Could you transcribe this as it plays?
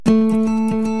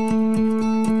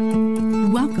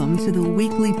Welcome to the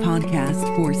weekly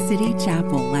podcast for City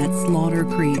Chapel at Slaughter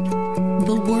Creek,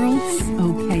 the world's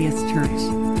okayest church,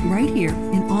 right here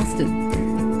in Austin.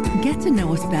 Get to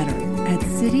know us better at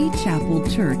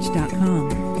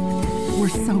citychapelchurch.com. We're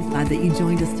so glad that you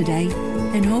joined us today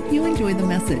and hope you enjoy the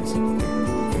message.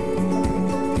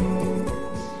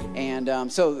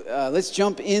 So let's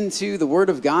jump into the Word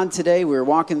of God today. We're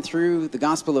walking through the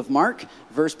Gospel of Mark,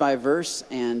 verse by verse,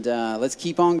 and let's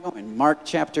keep on going. Mark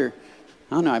chapter,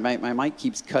 I don't know, my mic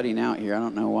keeps cutting out here. I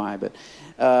don't know why, but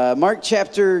Mark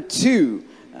chapter 2,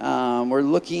 we're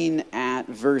looking at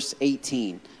verse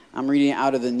 18. I'm reading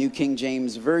out of the New King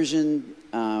James Version.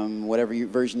 Whatever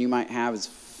version you might have is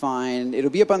fine.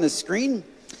 It'll be up on the screen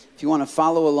if you want to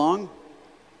follow along.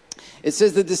 It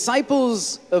says, the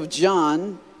disciples of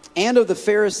John and of the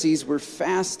Pharisees were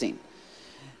fasting.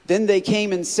 Then they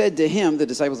came and said to him, the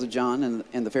disciples of John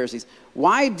and the Pharisees,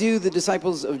 why do the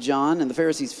disciples of John and the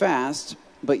Pharisees fast,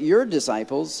 but your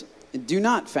disciples do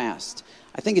not fast?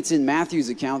 I think it's in Matthew's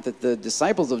account that the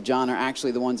disciples of John are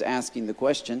actually the ones asking the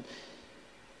question.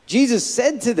 Jesus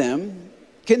said to them,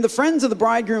 can the friends of the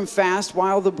bridegroom fast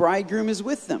while the bridegroom is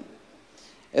with them?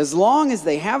 As long as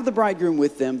they have the bridegroom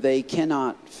with them, they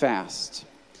cannot fast.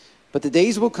 But the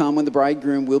days will come when the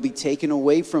bridegroom will be taken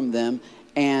away from them,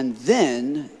 and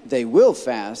then they will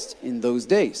fast in those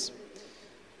days.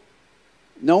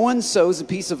 No one sews a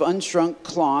piece of unshrunk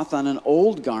cloth on an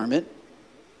old garment.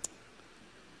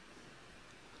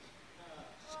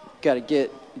 Got to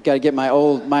get my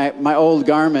old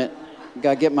garment.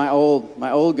 Got to get my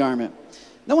old garment.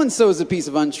 No one sews a piece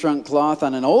of unshrunk cloth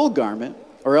on an old garment,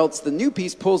 or else the new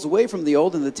piece pulls away from the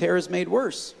old, and the tear is made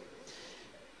worse.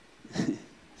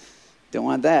 Don't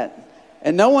want that.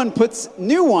 And no one puts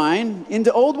new wine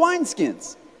into old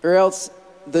wineskins, or else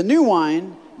the new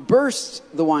wine bursts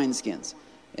the wineskins,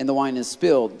 and the wine is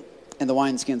spilled, and the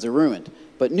wineskins are ruined.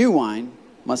 But new wine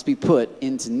must be put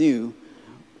into new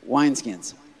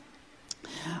wineskins.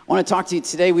 I want to talk to you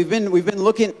today. We've been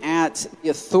looking at the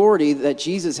authority that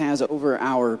Jesus has over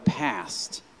our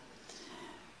past.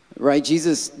 Right?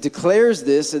 Jesus declares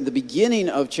this in the beginning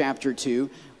of chapter 2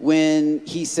 when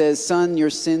he says, son, your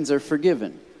sins are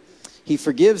forgiven. He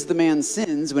forgives the man's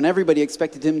sins when everybody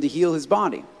expected him to heal his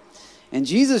body. And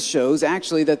Jesus shows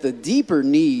actually that the deeper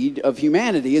need of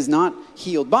humanity is not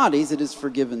healed bodies, it is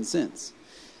forgiven sins.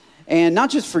 And not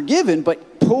just forgiven, but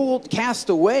cast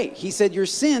away. He said, your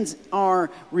sins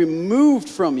are removed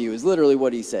from you, is literally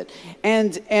what he said.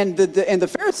 And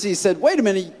the Pharisees said, wait a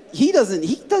minute, he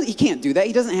can't do that.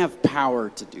 He doesn't have power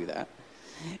to do that.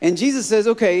 And Jesus says,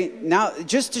 okay, now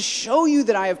just to show you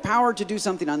that I have power to do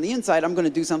something on the inside, I'm going to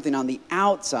do something on the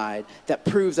outside that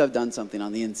proves I've done something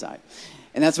on the inside.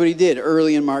 And that's what he did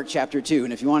early in Mark chapter 2.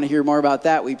 And if you want to hear more about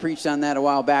that, we preached on that a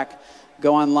while back.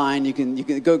 Go online. You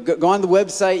can go on the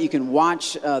website. You can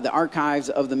watch the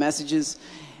archives of the messages.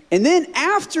 And then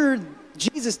after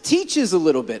Jesus teaches a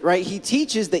little bit, right? He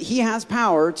teaches that he has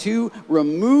power to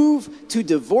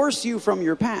divorce you from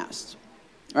your past.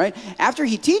 Right? After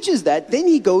he teaches that, then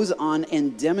he goes on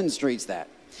and demonstrates that.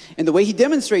 And the way he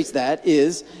demonstrates that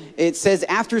is, it says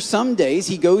after some days,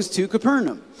 he goes to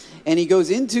Capernaum. And he goes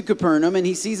into Capernaum and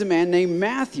he sees a man named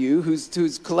Matthew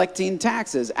who's collecting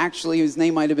taxes. Actually, his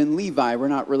name might have been Levi. We're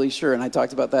not really sure. And I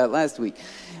talked about that last week.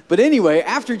 But anyway,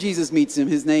 after Jesus meets him,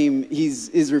 his name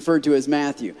is referred to as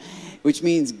Matthew, which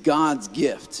means God's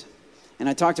gift. And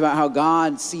I talked about how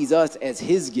God sees us as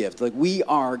his gift. Like we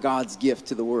are God's gift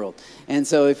to the world. And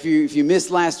so if you missed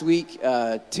last week,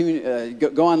 go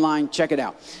online, check it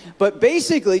out. But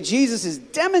basically, Jesus is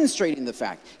demonstrating the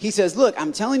fact. He says, look,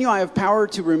 I'm telling you I have power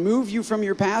to remove you from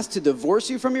your past, to divorce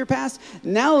you from your past.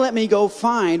 Now let me go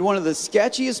find one of the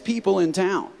sketchiest people in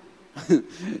town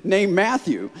named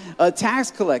Matthew, a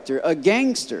tax collector, a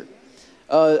gangster.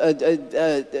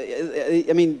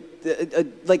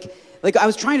 Like I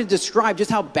was trying to describe just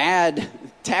how bad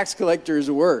tax collectors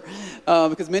were,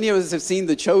 because many of us have seen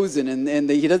The Chosen, and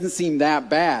he doesn't seem that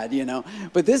bad, you know.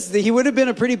 But he would have been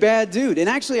a pretty bad dude. And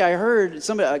actually, I heard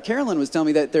Carolyn was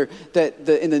telling me that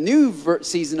in the new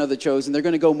season of The Chosen, they're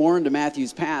going to go more into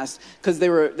Matthew's past because they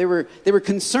were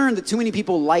concerned that too many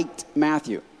people liked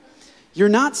Matthew. You're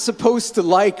not supposed to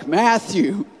like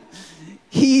Matthew.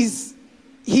 He's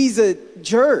a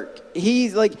jerk.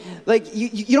 He's like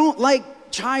you don't like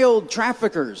child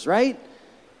traffickers, right?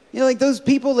 You know, like those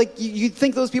people, like you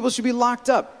think those people should be locked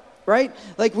up, right?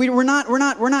 Like we're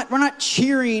not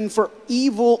cheering for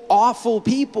evil, awful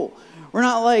people. We're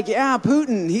not like, yeah,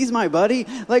 Putin, he's my buddy.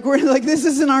 Like we're like, this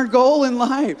isn't our goal in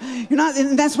life. You're not,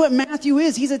 and that's what Matthew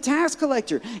is. He's a tax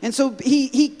collector, and so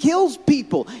he kills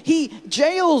people. He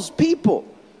jails people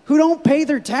who don't pay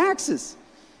their taxes.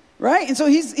 right? And so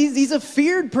he's a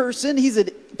feared person. He's a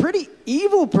pretty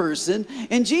evil person.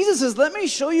 And Jesus says, let me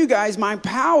show you guys my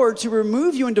power to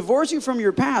remove you and divorce you from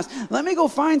your past. Let me go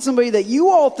find somebody that you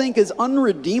all think is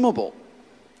unredeemable.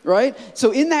 Right?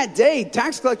 So in that day,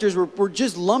 tax collectors were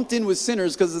just lumped in with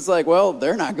sinners because it's like, well,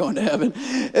 they're not going to heaven.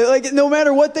 Like, no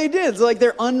matter what they did, it's like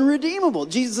they're unredeemable.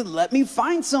 Jesus said, let me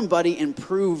find somebody and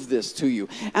prove this to you.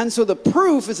 And so the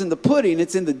proof is in the pudding.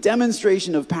 It's in the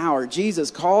demonstration of power. Jesus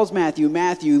calls Matthew.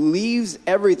 Matthew leaves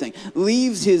everything,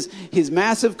 leaves his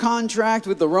massive contract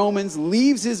with the Romans,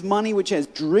 leaves his money, which has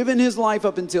driven his life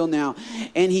up until now,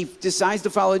 and he decides to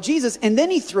follow Jesus. And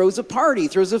then he throws a party,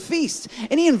 throws a feast,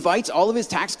 and he invites all of his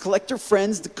tax collector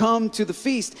friends to come to the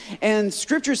feast. And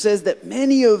scripture says that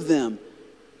many of them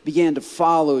began to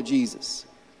follow Jesus.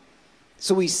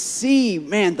 So we see,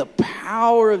 man, the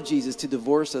power of Jesus to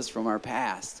divorce us from our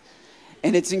past.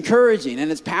 And it's encouraging and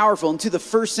it's powerful. And to the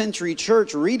first century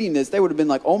church reading this, they would have been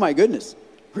like, oh my goodness,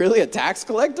 really, a tax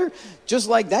collector? Just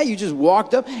like that, you just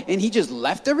walked up and he just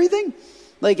left everything?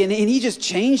 Like, and he just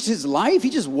changed his life? He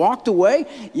just walked away?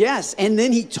 Yes. And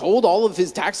then he told all of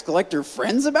his tax collector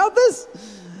friends about this?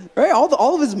 Right?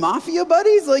 All of his mafia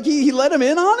buddies? Like, he let them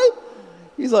in on it?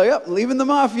 He's like, oh, leaving the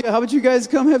mafia. How about you guys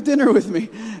come have dinner with me?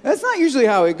 That's not usually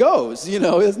how it goes. You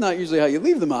know, that's not usually how you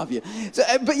leave the mafia. So,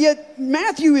 but yet,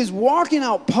 Matthew is walking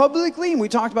out publicly, and we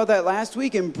talked about that last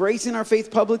week, embracing our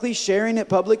faith publicly, sharing it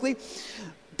publicly.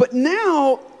 But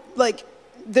now, like,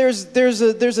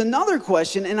 there's another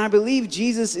question, and I believe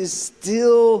Jesus is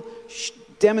still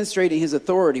demonstrating his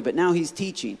authority, but now he's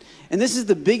teaching. And this is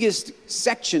the biggest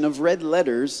section of red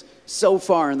letters so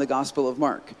far in the Gospel of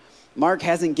Mark. Mark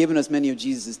hasn't given us many of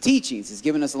Jesus' teachings. He's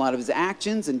given us a lot of his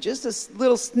actions and just a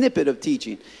little snippet of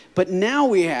teaching. But now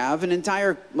we have an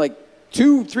entire,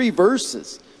 2-3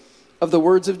 verses of the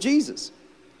words of Jesus.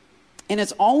 And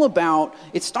it's all about,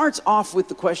 it starts off with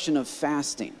the question of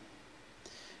fasting.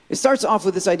 It starts off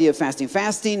with this idea of fasting.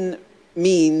 Fasting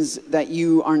means that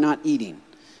you are not eating.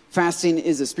 Fasting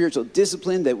is a spiritual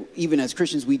discipline that even as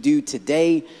Christians we do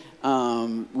today.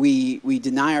 We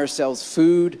deny ourselves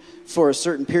food for a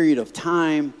certain period of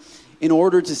time in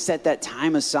order to set that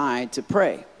time aside to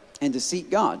pray and to seek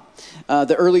God.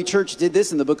 The early church did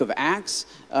this in the book of Acts.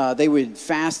 They would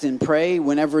fast and pray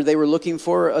whenever they were looking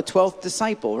for a 12th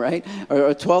disciple, right? Or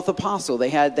a 12th apostle. They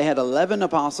had 11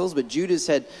 apostles, but Judas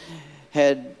had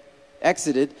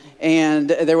exited, and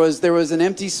there was an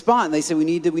empty spot, and they said we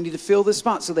need to fill this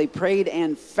spot. So they prayed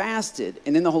and fasted,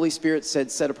 and then the Holy Spirit said,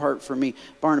 set apart for me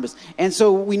Barnabas. And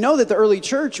so we know that the early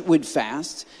church would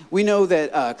fast. We know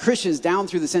that Christians down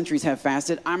through the centuries have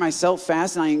fasted. I myself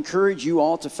fast, and I encourage you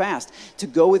all to fast, to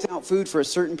go without food for a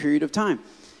certain period of time.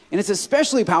 And it's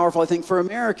especially powerful, I think, for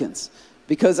Americans,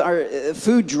 because our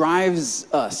food drives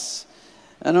us.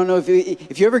 I don't know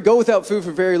if you ever go without food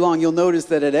for very long, you'll notice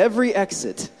that at every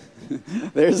exit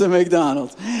there's a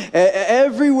McDonald's.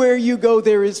 Everywhere you go,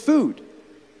 there is food.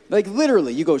 Like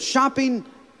literally, you go shopping,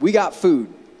 we got food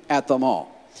at the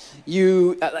mall.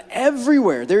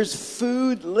 Everywhere, there's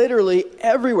food literally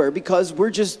everywhere because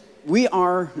we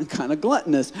are kind of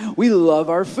gluttonous. We love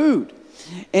our food.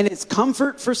 And it's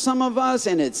comfort for some of us,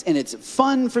 and it's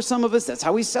fun for some of us. That's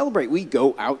how we celebrate. We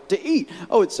go out to eat.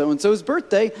 Oh, it's so-and-so's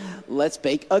birthday. Let's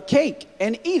bake a cake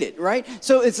and eat it, right?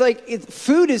 So it's like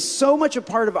food is so much a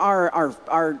part of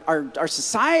our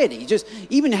society. Just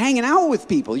even hanging out with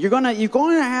people, you're gonna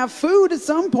have food at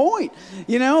some point,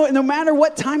 you know. No matter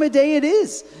what time of day it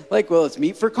is. Like, well, let's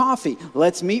meet for coffee.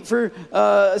 Let's meet for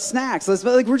snacks.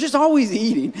 We're just always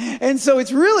eating, and so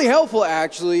it's really helpful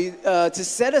actually to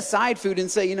set aside food and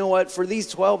say, you know what, for these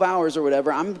 12 hours or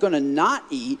whatever, I'm going to not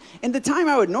eat. And the time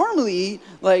I would normally eat,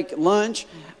 like lunch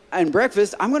and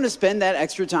breakfast, I'm going to spend that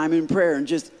extra time in prayer and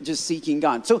just seeking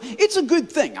God. So it's a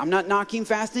good thing. I'm not knocking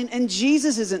fasting, and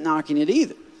Jesus isn't knocking it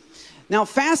either. Now,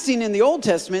 fasting in the Old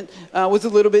Testament was a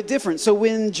little bit different. So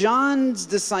when John's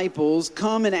disciples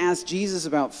come and ask Jesus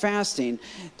about fasting,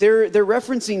 they're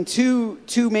referencing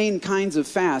two main kinds of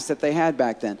fasts that they had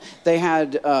back then. They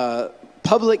had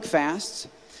public fasts,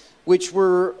 which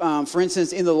were, for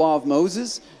instance, in the law of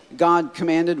Moses, God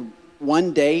commanded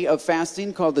one day of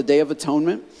fasting called the Day of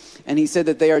Atonement. And he said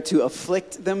that they are to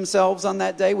afflict themselves on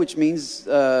that day, which means,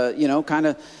 don't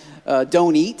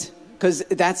eat, because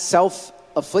that's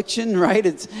self-affliction, right?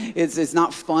 It's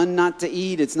not fun not to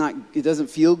eat. It doesn't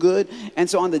feel good. And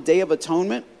so on the Day of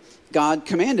Atonement, God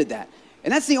commanded that.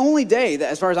 And that's the only day,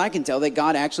 that, as far as I can tell, that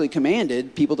God actually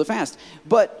commanded people to fast.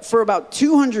 But for about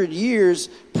 200 years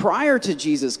prior to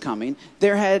Jesus coming,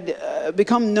 there had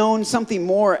become known something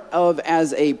more of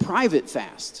as a private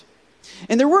fast.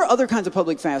 And there were other kinds of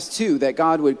public fasts too that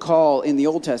God would call in the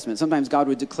Old Testament. Sometimes God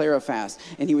would declare a fast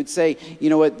and he would say, you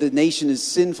know what, the nation is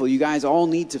sinful. You guys all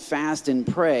need to fast and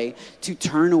pray to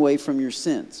turn away from your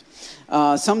sins.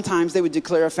 Sometimes they would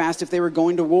declare a fast if they were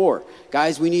going to war.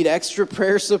 Guys, we need extra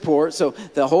prayer support, so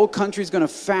the whole country's going to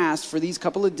fast for these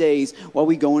couple of days while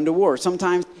we go into war.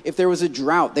 Sometimes if there was a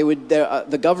drought,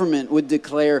 the government would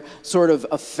declare sort of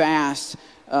a fast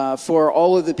for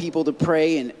all of the people to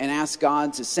pray and ask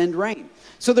God to send rain.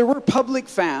 So there were public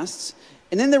fasts,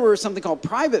 and then there were something called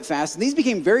private fasts, and these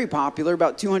became very popular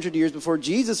about 200 years before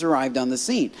Jesus arrived on the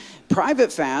scene.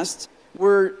 Private fasts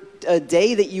were a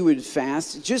day that you would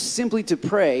fast just simply to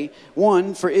pray,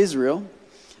 1, for Israel,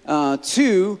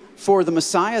 2, for the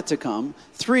Messiah to come,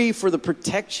 3, for the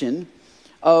protection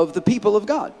of the people of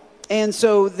God. And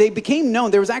so they became known.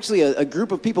 There was actually a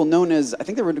group of people known as, I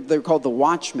think they were called the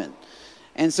Watchmen.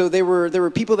 And so there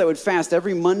were people that would fast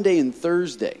every Monday and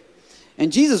Thursday.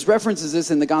 And Jesus references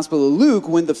this in the Gospel of Luke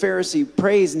when the Pharisee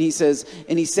prays and he says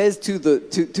to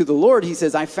the Lord, he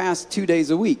says, I fast 2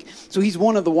 days a week. So he's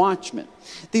one of the watchmen.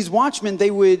 These watchmen, they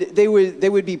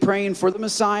would be praying for the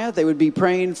Messiah. They would be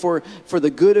praying for the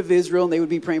good of Israel, and they would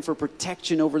be praying for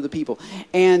protection over the people.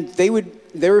 And they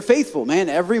were faithful, man.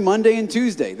 Every Monday and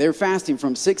Tuesday, they're fasting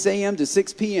from 6 a.m. to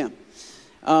 6 p.m.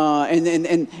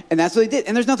 And that's what they did.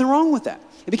 And there's nothing wrong with that.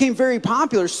 It became very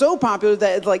popular, so popular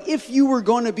that like if you were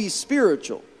going to be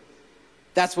spiritual,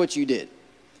 that's what you did.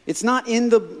 It's not in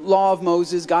the law of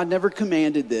Moses. God never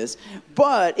commanded this.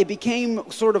 But it became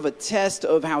sort of a test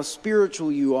of how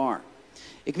spiritual you are.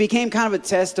 It became kind of a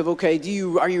test of, okay,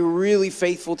 are you really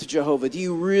faithful to Jehovah? Do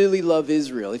you really love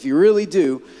Israel? If you really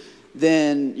do,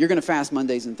 then you're going to fast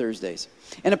Mondays and Thursdays.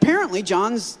 And apparently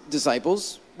John's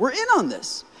disciples were in on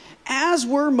this, as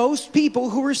were most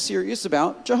people who were serious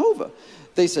about Jehovah.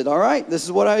 They said, all right, this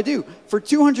is what I do. For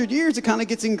 200 years, it kind of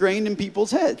gets ingrained in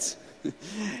people's heads.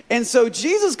 And so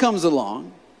Jesus comes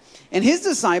along, and his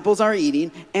disciples are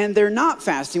eating, and they're not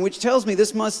fasting, which tells me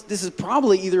this is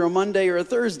probably either a Monday or a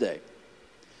Thursday.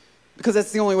 Because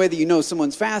that's the only way that you know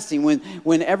someone's fasting,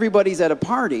 when everybody's at a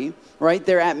party, right?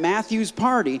 They're at Matthew's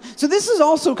party. So this is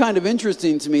also kind of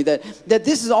interesting to me that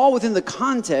this is all within the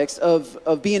context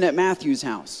of being at Matthew's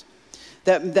house.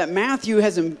 That Matthew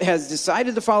has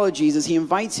decided to follow Jesus. He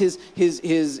invites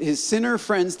his sinner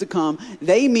friends to come.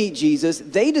 They meet Jesus.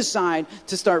 They decide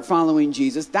to start following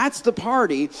Jesus. That's the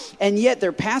party. And yet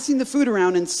they're passing the food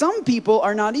around, and some people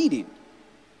are not eating.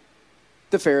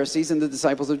 The Pharisees and the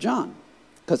disciples of John.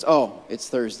 Because, it's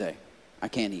Thursday. I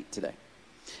can't eat today.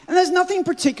 And there's nothing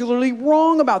particularly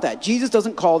wrong about that. Jesus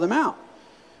doesn't call them out.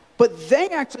 But they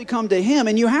actually come to him,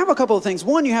 and you have a couple of things.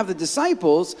 One, you have the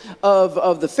disciples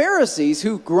of the Pharisees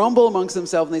who grumble amongst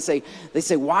themselves, and they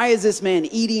say, why is this man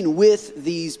eating with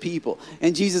these people?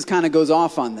 And Jesus kind of goes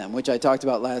off on them, which I talked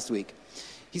about last week.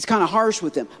 He's kind of harsh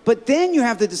with them. But then you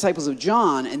have the disciples of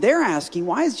John, and they're asking,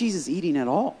 why is Jesus eating at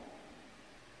all?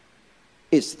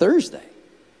 It's Thursday.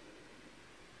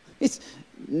 It's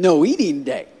no eating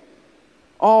day.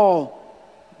 All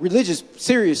religious,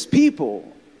 serious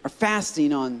people are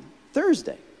fasting on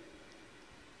Thursday.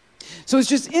 So it's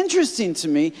just interesting to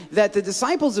me that the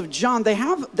disciples of John, they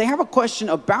have a question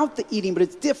about the eating, but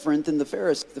it's different than the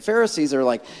Pharisees. The Pharisees are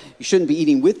like, you shouldn't be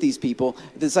eating with these people.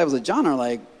 The disciples of John are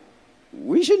like,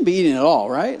 we shouldn't be eating at all,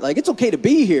 right? Like, it's okay to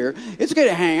be here. It's okay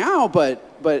to hang out, but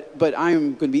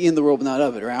I'm going to be in the world, but not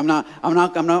of it, right? I'm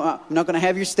not going to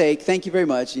have your steak. Thank you very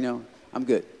much. I'm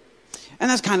good. And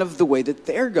that's kind of the way that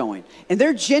they're going. And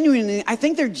I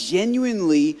think they're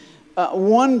genuinely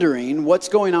wondering what's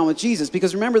going on with Jesus.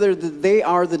 Because remember, they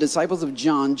are the disciples of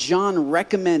John. John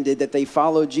recommended that they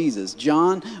follow Jesus.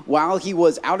 John, while he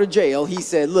was out of jail, he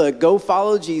said, look, go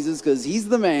follow Jesus because he's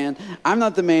the man. I'm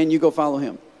not the man. You go follow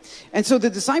him. And so the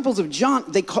disciples of John,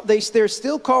 they're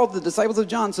still called the disciples of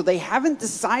John, so they haven't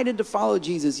decided to follow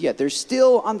Jesus yet. They're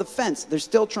still on the fence. They're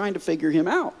still trying to figure him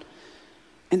out.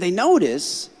 And they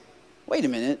notice, wait a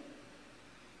minute,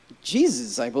 Jesus'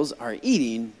 disciples are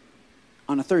eating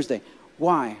on a Thursday.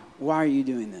 Why? Why are you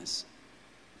doing this?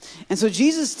 And so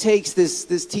Jesus takes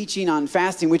this teaching on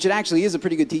fasting, which it actually is a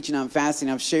pretty good teaching on fasting.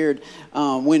 I've shared,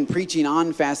 when preaching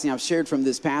on fasting, I've shared from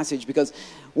this passage because,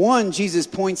 one, Jesus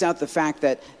points out the fact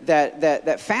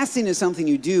that fasting is something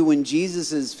you do when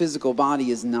Jesus' physical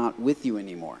body is not with you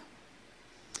anymore.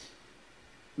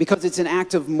 Because it's an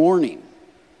act of mourning.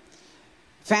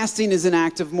 Fasting is an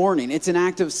act of mourning. It's an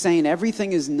act of saying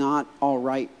everything is not all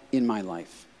right in my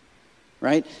life,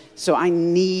 right? So I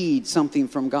need something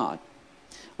from God,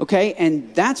 okay?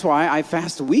 And that's why I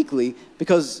fast weekly,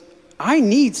 because I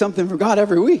need something from God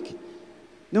every week.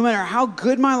 No matter how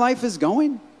good my life is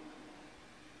going,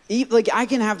 Like, I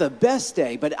can have the best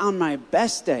day, but on my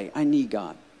best day, I need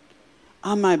God.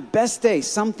 On my best day,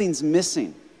 something's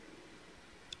missing.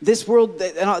 This world,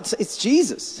 it's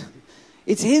Jesus.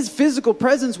 It's his physical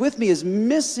presence with me is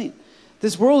missing.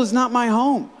 This world is not my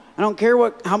home. I don't care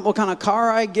what kind of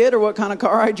car I get or what kind of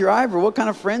car I drive or what kind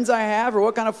of friends I have or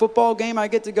what kind of football game I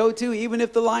get to go to, even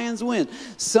if the Lions win.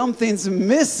 Something's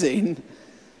missing.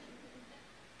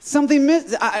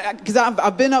 Because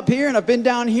I've been up here and I've been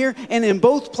down here, and in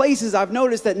both places I've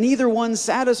noticed that neither one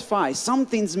satisfies.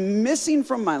 Something's missing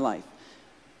from my life.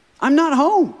 I'm not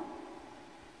home,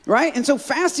 right? And so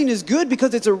fasting is good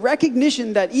because it's a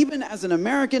recognition that even as an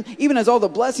American, even as all the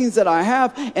blessings that I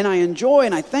have and I enjoy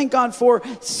and I thank God for,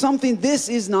 this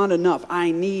is not enough.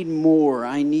 I need more.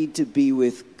 I need to be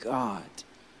with God.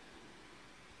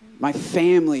 My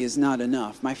family is not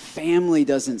enough. My family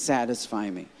doesn't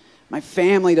satisfy me. My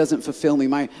family doesn't fulfill me.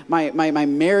 My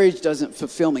marriage doesn't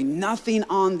fulfill me. Nothing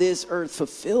on this earth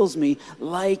fulfills me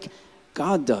like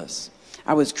God does.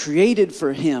 I was created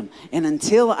for him. And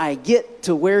until I get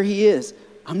to where he is,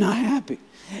 I'm not happy.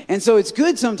 And so it's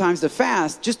good sometimes to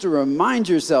fast just to remind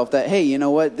yourself that, hey, you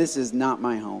know what? This is not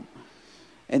my home.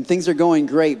 And things are going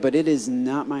great, but it is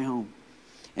not my home.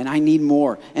 And I need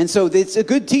more. And so it's a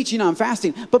good teaching on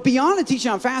fasting. But beyond the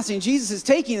teaching on fasting, Jesus is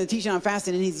taking the teaching on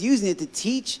fasting and he's using it to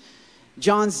teach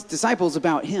John's disciples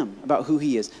about him, about who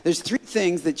he is. There's 3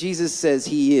 things that Jesus says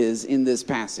he is in this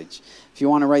passage. If you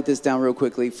want to write this down real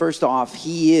quickly. First off,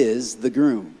 he is the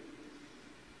groom.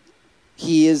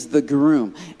 He is the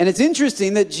groom. And it's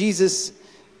interesting that Jesus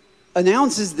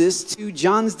announces this to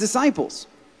John's disciples,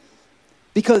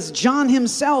 because John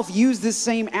himself used this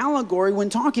same allegory when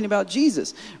talking about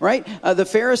Jesus, right? The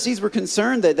Pharisees were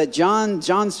concerned that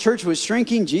John's church was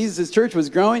shrinking, Jesus' church was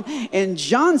growing. And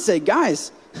John said,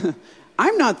 guys,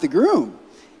 I'm not the groom.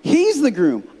 He's the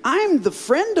groom. I'm the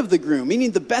friend of the groom,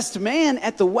 meaning the best man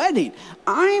at the wedding.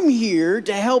 I'm here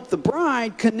to help the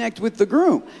bride connect with the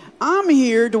groom. I'm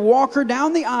here to walk her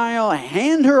down the aisle,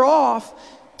 hand her off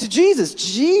to Jesus.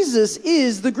 Jesus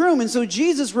is the groom. And so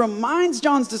Jesus reminds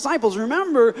John's disciples,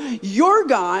 remember, your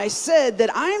guy said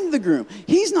that I'm the groom.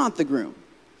 He's not the groom.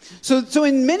 So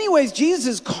in many ways, Jesus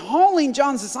is calling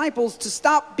John's disciples to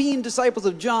stop being disciples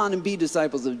of John and be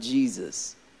disciples of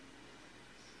Jesus.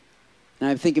 And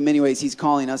I think in many ways, he's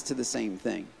calling us to the same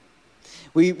thing.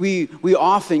 We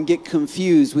often get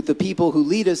confused with the people who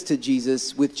lead us to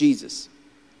Jesus with Jesus.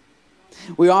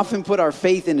 We often put our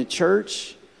faith in a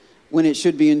church when it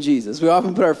should be in Jesus. We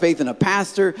often put our faith in a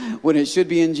pastor when it should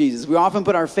be in Jesus. We often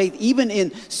put our faith even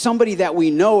in somebody that we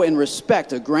know and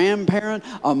respect, a grandparent,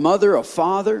 a mother, a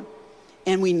father.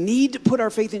 And we need to put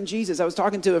our faith in Jesus. I was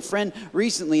talking to a friend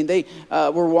recently, and they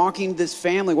were walking with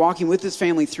this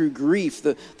family through grief.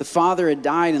 The father had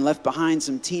died and left behind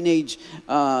some teenagers.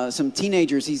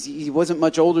 He wasn't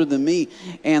much older than me,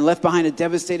 and left behind a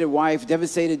devastated wife,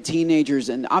 devastated teenagers,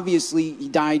 and obviously he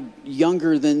died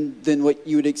younger than what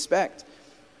you would expect.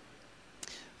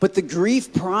 But the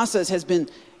grief process has been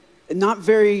not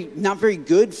very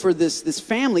good for this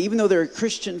family, even though they're a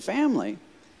Christian family.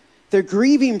 Their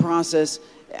grieving process,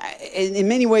 in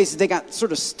many ways, they got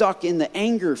sort of stuck in the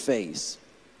anger phase.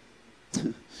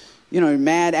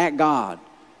 Mad at God,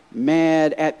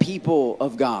 mad at people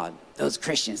of God. Those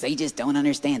Christians, they just don't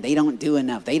understand. They don't do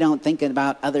enough. They don't think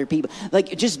about other people.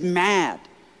 Like, just mad,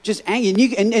 just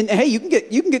angry. And hey, you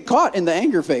can get caught in the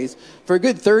anger phase for a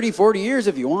good 30, 40 years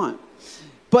if you want.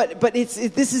 But this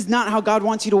is not how God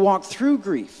wants you to walk through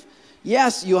grief.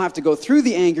 Yes, you'll have to go through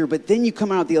the anger, but then you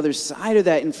come out the other side of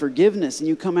that in forgiveness, and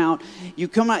you come out,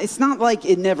 it's not like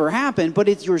it never happened,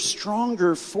 but you're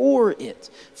stronger for it,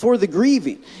 for the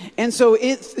grieving. And so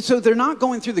they're not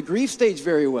going through the grief stage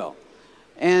very well.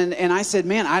 And I said,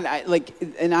 man,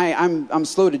 I'm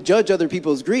slow to judge other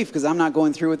people's grief because I'm not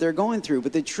going through what they're going through.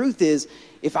 But the truth is,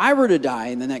 if I were to die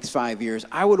in the next 5 years,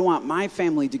 I would want my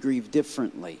family to grieve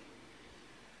differently.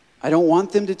 I don't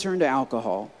want them to turn to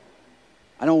alcohol.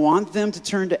 I don't want them to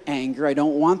turn to anger. I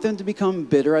don't want them to become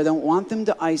bitter. I don't want them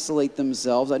to isolate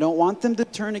themselves. I don't want them to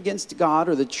turn against God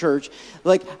or the church.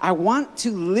 I want to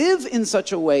live in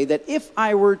such a way that if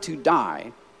I were to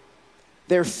die,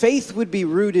 their faith would be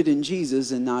rooted in Jesus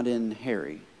and not in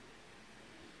Harry.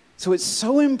 So it's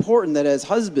so important that as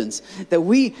husbands, that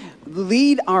we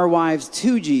lead our wives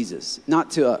to Jesus, not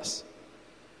to us.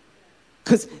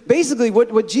 Because basically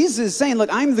what Jesus is saying, look,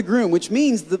 I'm the groom, which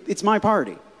means it's my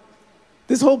party.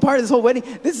 This whole wedding,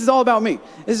 this is all about me.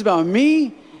 This is about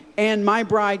me and my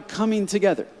bride coming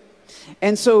together.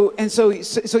 And so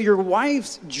your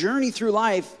wife's journey through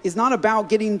life is not about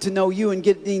getting to know you and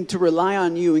getting to rely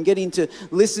on you and getting to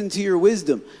listen to your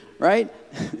wisdom. right?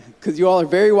 Because you all are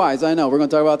very wise. I know. We're going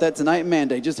to talk about that tonight in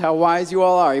Mandate, just how wise you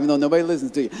all are, even though nobody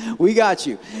listens to you. We got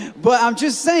you. But I'm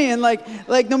just saying, like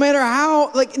no matter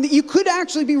how, like you could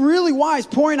actually be really wise,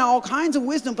 pouring out all kinds of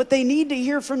wisdom, but they need to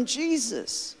hear from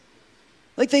Jesus.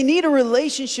 Like they need a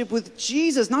relationship with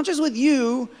Jesus, not just with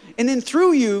you and then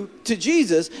through you to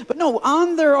Jesus, but no,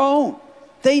 on their own.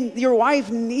 Your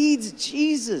wife needs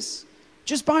Jesus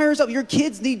just by herself. Your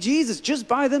kids need Jesus just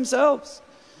by themselves.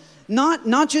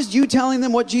 Not just you telling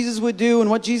them what Jesus would do and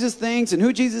what Jesus thinks and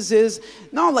who Jesus is.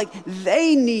 No, like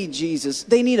they need Jesus.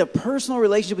 They need a personal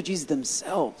relationship with Jesus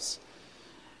themselves.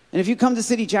 And if you come to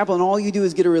City Chapel and all you do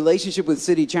is get a relationship with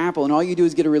City Chapel and all you do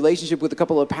is get a relationship with a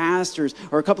couple of pastors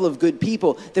or a couple of good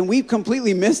people, then we've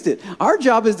completely missed it. Our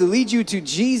job is to lead you to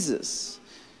Jesus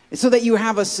so that you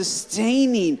have a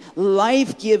sustaining,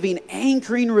 life-giving,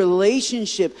 anchoring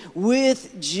relationship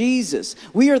with Jesus.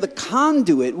 We are the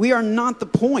conduit. We are not the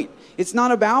point. It's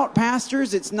not about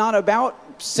pastors. It's not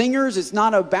about singers. It's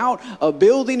not about a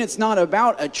building. It's not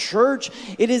about a church.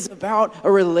 It is about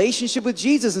a relationship with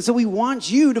Jesus. And so we want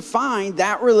you to find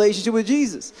that relationship with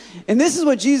Jesus. And this is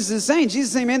what Jesus is saying. Jesus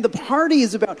is saying, man, the party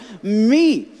is about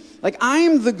me. Like I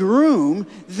am the groom.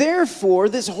 Therefore,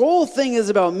 this whole thing is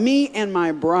about me and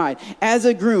my bride. As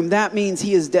a groom, that means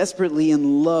he is desperately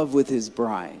in love with his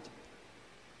bride.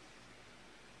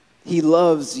 He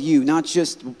loves you, not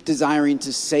just desiring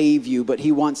to save you, but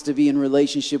he wants to be in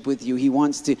relationship with you. He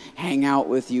wants to hang out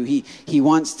with you. He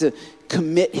wants to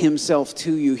commit himself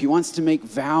to you. He wants to make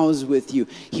vows with you.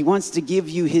 He wants to give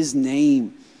you his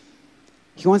name.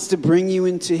 He wants to bring you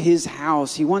into his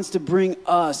house. He wants to bring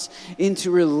us into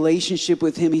relationship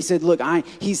with him. He said,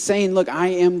 he's saying, I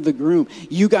am the groom.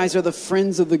 You guys are the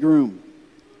friends of the groom.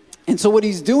 And so what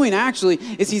he's doing actually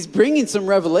is he's bringing some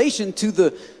revelation to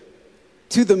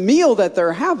the meal that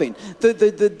they're having.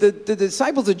 The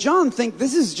disciples of John think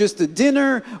this is just a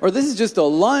dinner or this is just a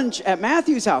lunch at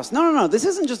Matthew's house. No. This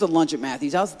isn't just a lunch at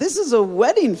Matthew's house. This is a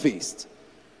wedding feast.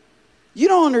 You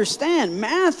don't understand.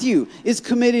 Matthew is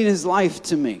committing his life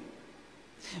to me.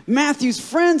 Matthew's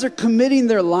friends are committing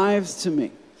their lives to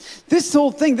me. This whole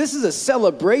thing, this is a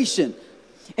celebration.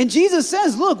 And Jesus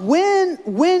says, look,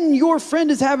 when your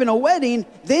friend is having a wedding,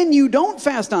 then you don't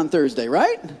fast on Thursday,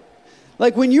 right?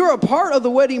 Like when you're a part of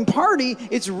the wedding party,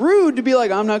 it's rude to be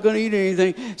like, I'm not going to eat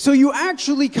anything. So you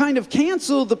actually kind of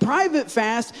cancel the private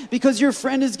fast because your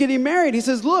friend is getting married. He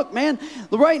says, look, man,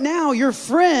 right now your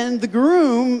friend, the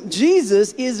groom,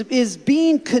 Jesus, is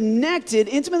being connected,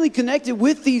 intimately connected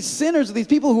with these sinners, these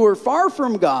people who are far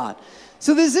from God.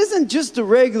 So this isn't just a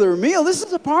regular meal. This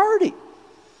is a party.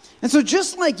 And so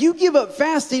just like you give up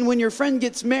fasting when your friend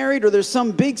gets married or there's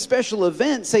some big special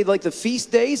event, say like the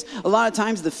feast days, a lot of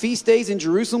times the feast days in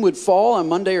Jerusalem would fall on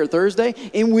Monday or Thursday,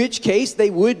 in which case they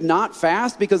would not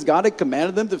fast because God had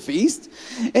commanded them to feast.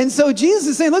 And so Jesus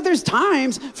is saying, look, there's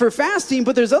times for fasting,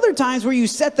 but there's other times where you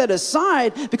set that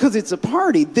aside because it's a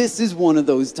party. This is one of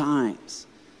those times.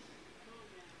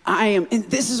 And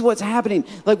this is what's happening.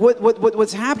 Like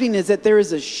what's happening is that there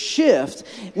is a shift.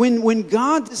 When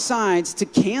God decides to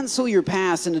cancel your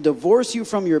past and to divorce you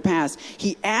from your past,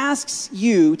 he asks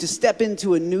you to step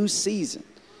into a new season.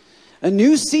 A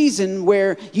new season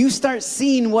where you start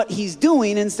seeing what he's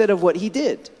doing instead of what he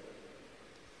did.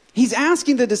 He's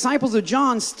asking the disciples of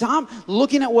John, stop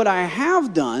looking at what I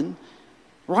have done,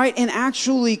 right? And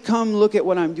actually come look at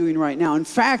what I'm doing right now. In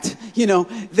fact,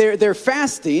 they're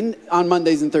fasting on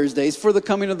Mondays and Thursdays for the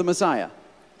coming of the Messiah.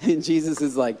 And Jesus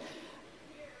is like,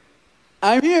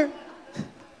 I'm here.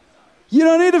 You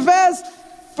don't need to fast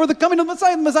for the coming of the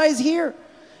Messiah. The Messiah is here.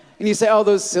 And you say, oh,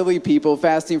 those silly people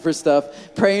fasting for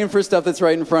stuff, praying for stuff that's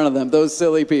right in front of them. Those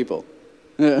silly people.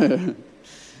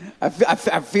 I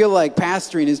feel like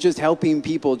pastoring is just helping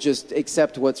people just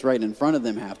accept what's right in front of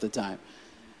them half the time.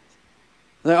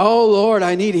 Like, oh, Lord,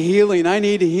 I need healing. I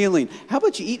need healing. How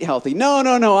about you eat healthy?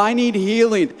 No. I need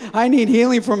healing. I need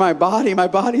healing for my body. My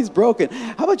body's broken.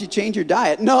 How about you change your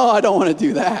diet? No, I don't want to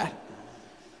do that.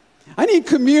 I need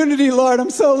community, Lord. I'm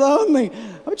so lonely.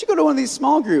 How about you go to one of these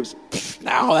small groups?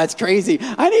 No, that's crazy.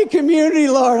 I need community,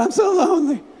 Lord. I'm so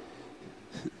lonely.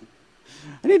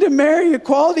 I need to marry a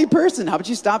quality person. How about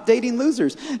you stop dating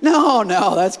losers? No,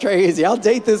 that's crazy. I'll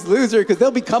date this loser because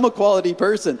they'll become a quality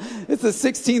person. It's the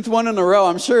 16th one in a row.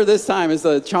 I'm sure this time is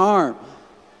a charm.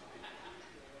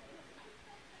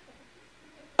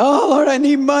 Oh, Lord, I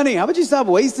need money. How about you stop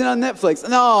wasting on Netflix?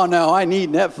 No, I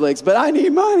need Netflix, but I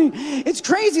need money. It's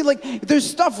crazy. Like, there's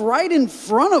stuff right in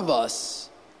front of us.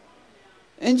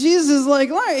 And Jesus is like,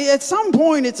 at some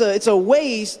point, it's a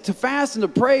waste to fast and to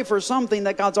pray for something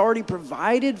that God's already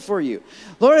provided for you.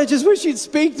 Lord, I just wish you'd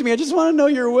speak to me. I just want to know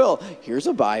your will. Here's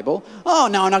a Bible. Oh,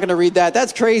 no, I'm not going to read that.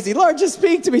 That's crazy. Lord, just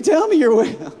speak to me. Tell me your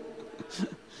will.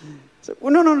 So,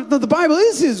 well, no. The Bible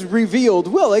is his revealed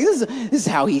will. Like, this is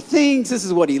how he thinks. This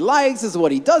is what he likes. This is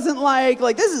what he doesn't like.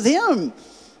 Like, this is him.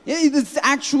 It's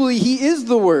actually, he is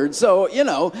the Word. So,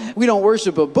 we don't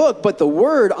worship a book, but the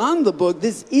Word on the book,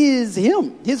 this is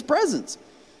him, his presence.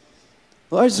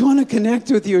 Lord, I just want to connect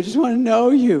with you. I just want to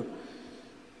know you.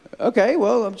 Okay,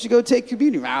 well, I'm just go take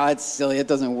communion. Wow, that's silly. It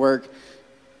doesn't work.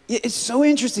 It's so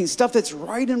interesting, stuff that's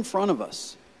right in front of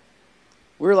us.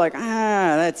 We're like,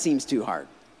 that seems too hard.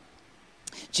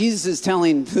 Jesus is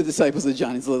telling the disciples of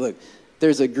John, he's like, look,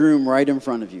 there's a groom right in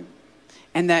front of you.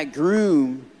 And that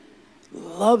groom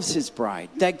loves his bride.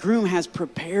 That groom has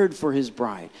prepared for his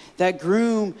bride. That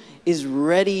groom is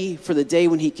ready for the day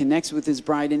when he connects with his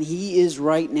bride, and he is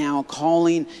right now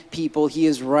calling people. He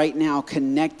is right now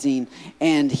connecting,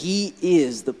 and he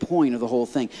is the point of the whole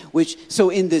thing. So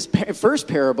in this first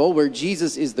parable where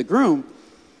Jesus is the groom,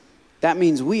 that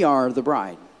means we are the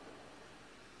bride.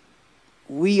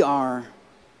 We are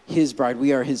his bride.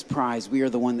 We are his prize. We are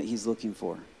the one that he's looking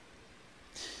for.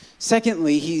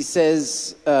 Secondly, he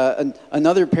says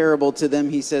another parable to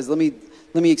them. He says, let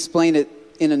me explain it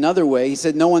in another way. He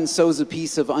said, no one sews a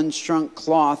piece of unshrunk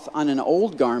cloth on an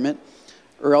old garment,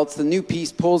 or else the new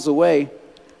piece pulls away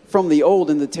from the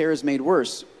old and the tear is made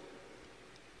worse.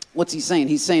 What's he saying?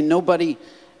 He's saying nobody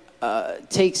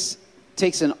takes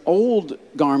an old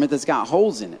garment that's got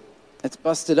holes in it, that's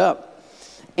busted up,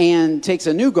 and takes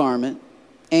a new garment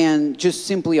and just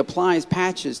simply applies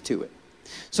patches to it.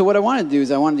 So what I wanted to do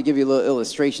is I wanted to give you a little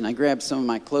illustration. I grabbed some of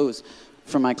my clothes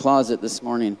from my closet this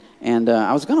morning, and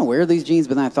I was going to wear these jeans,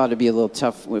 but then I thought it'd be a little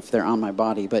tough if they're on my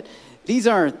body. But these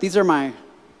are my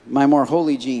more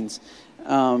holy jeans.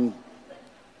 They're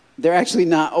actually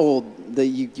not old.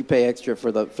 You pay extra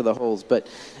for the holes, but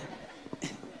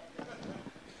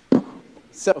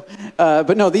so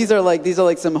but no, these are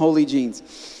like some holy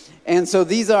jeans. And so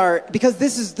these are, because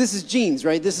this is jeans,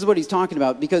 right? This is what he's talking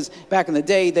about. Because back in the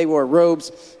day, they wore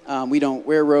robes. We don't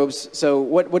wear robes. So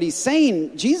what he's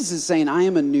saying, Jesus is saying, I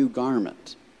am a new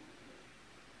garment.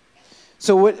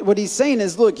 So what he's saying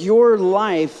is, look, your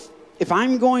life, if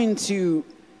I'm going to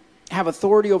have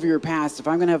authority over your past, if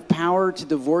I'm going to have power to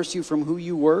divorce you from who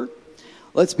you were,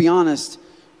 let's be honest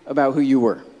about who you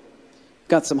were. You've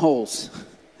got some holes.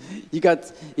 You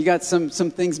got some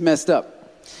things messed up.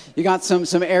 You got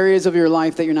some areas of your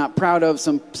life that you're not proud of,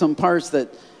 some parts that,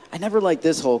 I never like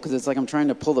this hole because it's like I'm trying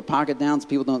to pull the pocket down so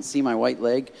people don't see my white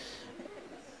leg.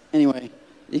 Anyway,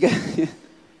 you got,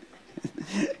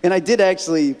 and I did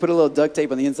actually put a little duct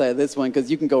tape on the inside of this one because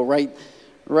you can go right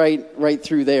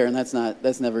through there, and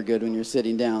that's never good when you're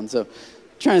sitting down. So,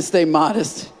 trying to stay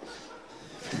modest.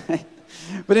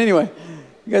 But anyway,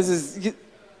 you guys,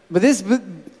 but this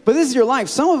is your life.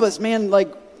 Some of us, man,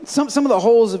 like. Some of the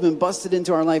holes have been busted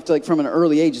into our life like from an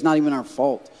early age. It's not even our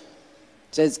fault.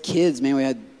 As kids, man, we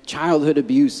had childhood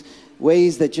abuse,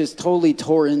 ways that just totally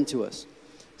tore into us.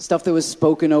 Stuff that was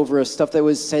spoken over us, stuff that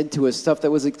was said to us, stuff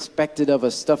that was expected of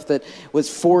us, stuff that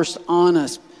was forced on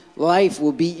us. Life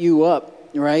will beat you up,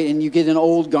 right? And you get an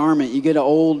old garment, you get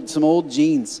some old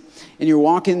jeans, and you're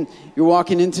walking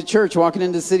into church, walking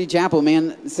into City Chapel,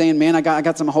 man, saying, man, I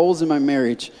got some holes in my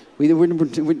marriage.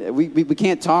 We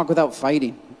can't talk without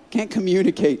fighting. Can't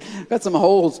communicate. Got some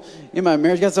holes in my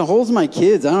marriage. Got some holes in my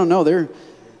kids. I don't know. They're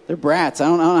brats. I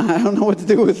don't know what to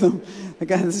do with them. Like,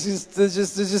 there's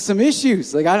just some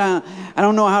issues. Like I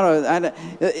don't know how to.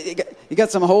 You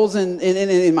got some holes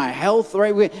in my health,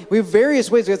 right? We have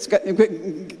various ways.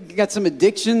 We got some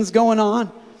addictions going on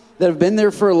that have been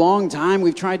there for a long time.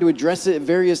 We've tried to address it at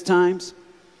various times.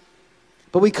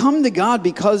 But we come to God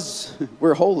because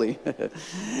we're holy.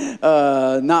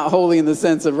 Not holy in the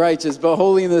sense of righteous, but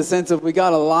holy in the sense of we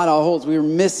got a lot of holes. We were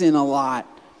missing a lot.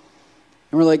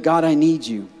 And we're like, God, I need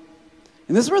you.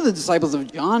 And this is where the disciples of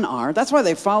John are. That's why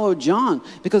they followed John,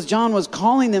 because John was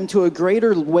calling them to a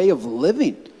greater way of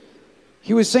living.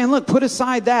 He was saying, look, put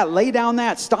aside that, lay down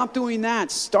that, stop doing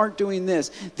that, start doing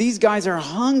this. These guys are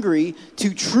hungry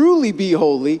to truly be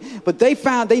holy, but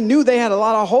they knew they had a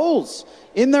lot of holes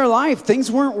in their life.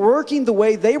 Things weren't working the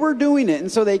way they were doing it.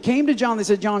 And so they came to John. They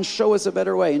said, John, show us a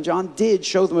better way. And John did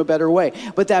show them a better way.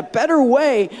 But that better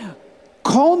way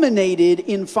culminated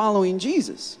in following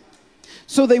Jesus.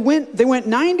 So they went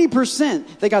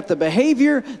 90%. They got the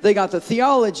behavior, they got the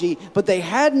theology, but they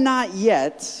had not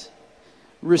yet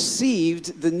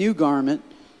received the new garment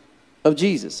of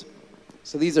Jesus.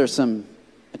 So these are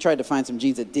I tried to find some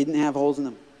jeans that didn't have holes in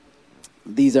them.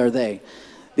 These are they.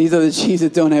 These are the jeans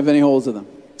that don't have any holes in them.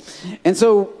 And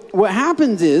so what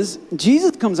happens is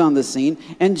Jesus comes on the scene,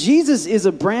 and Jesus is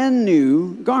a brand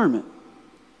new garment.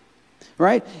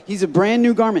 Right? He's a brand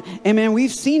new garment. And man,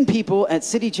 we've seen people at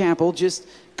City Chapel just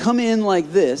come in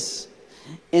like this,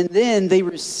 and then they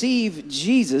receive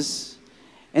Jesus,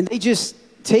 and they just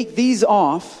take these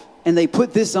off, and they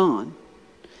put this on.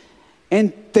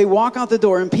 And they walk out the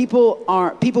door, and people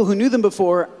who knew them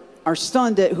before are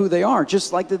stunned at who they are,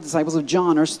 just like the disciples of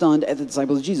John are stunned at the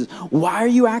disciples of Jesus. Why are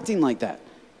you acting like that?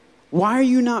 Why are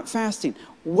you not fasting?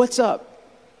 What's up?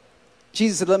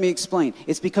 Jesus said, let me explain.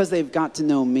 It's because they've got to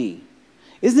know me.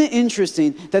 Isn't it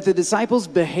interesting that the disciples'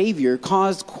 behavior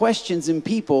caused questions in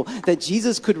people that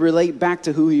Jesus could relate back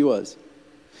to who he was?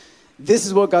 This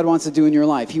is what God wants to do in your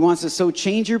life. He wants to so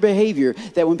change your behavior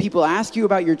that when people ask you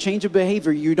about your change of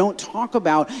behavior, you don't talk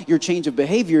about your change of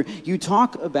behavior. You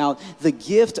talk about the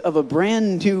gift of a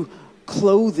brand new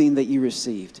clothing that you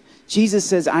received. Jesus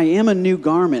says, I am a new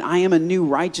garment. I am a new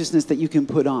righteousness that you can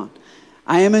put on.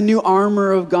 I am a new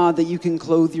armor of God that you can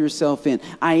clothe yourself in.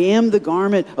 I am the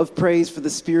garment of praise for the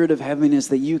spirit of heaviness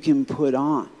that you can put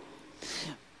on.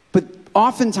 But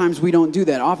oftentimes we don't do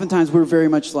that. Oftentimes we're very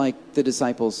much like the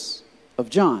disciples of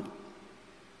John.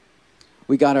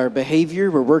 We got our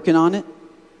behavior, we're working on it.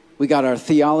 We got our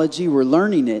theology, we're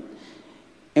learning it.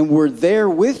 And we're there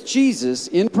with Jesus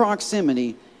in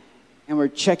proximity, and we're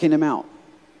checking him out.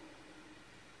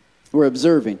 We're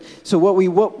observing. So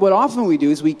what often we do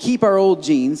is we keep our old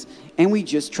jeans and we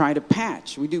just try to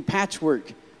patch. We do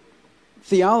patchwork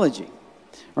theology,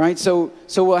 right? So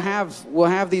we'll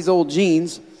have these old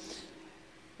jeans.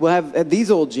 We'll have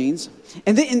these old jeans,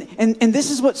 and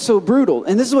this is what's so brutal.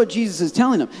 And this is what Jesus is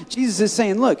telling them. Jesus is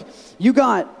saying, look, you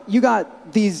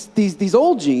got these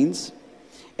old jeans,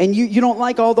 and you don't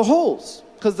like all the holes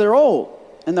because they're old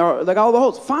and they're like all the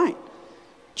holes. Fine,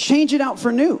 change it out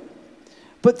for new.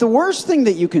 But the worst thing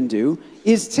that you can do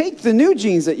is take the new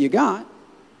jeans that you got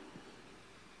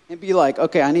and be like,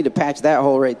 okay, I need to patch that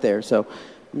hole right there. So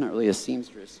I'm not really a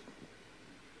seamstress.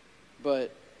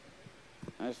 But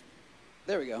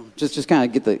there we go. Just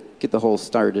kind of get the hole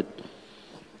started.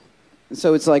 And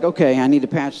so it's like, okay, I need to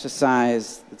patch the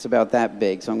size. It's about that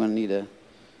big, so I'm going to need a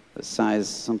size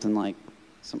something like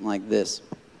this.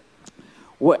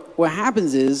 What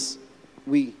happens is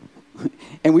we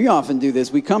often do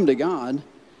this. We come to God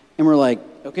and we're like,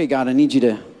 okay, God, I need you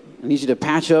to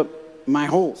patch up my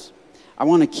holes. I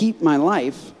want to keep my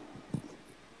life.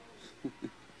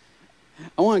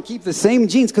 I want to keep the same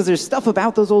jeans because there's stuff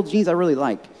about those old jeans I really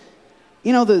like.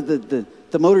 You know,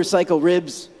 the motorcycle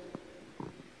ribs.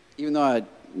 Even though I'd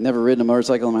never ridden a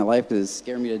motorcycle in my life because it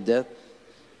scared me to death.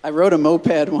 I rode a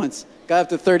moped once, got up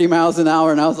to 30 miles an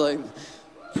hour, and I was like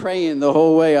praying the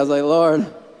whole way. I was like, Lord,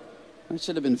 I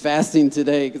should have been fasting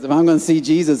today because if I'm going to see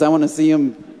Jesus, I want to see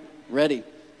him ready.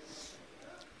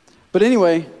 But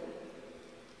anyway,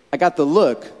 I got the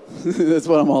look. That's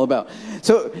what I'm all about.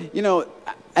 So, you know,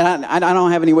 and I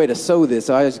don't have any way to sew this,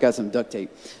 so I just got some duct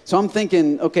tape. So I'm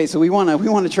thinking, okay, so we want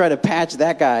to try to patch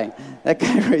that guy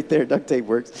right there. Duct tape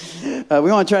works. We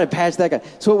want to try to patch that guy.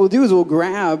 So what we'll do is we'll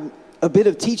grab a bit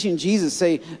of teaching Jesus,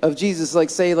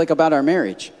 like about our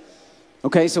marriage.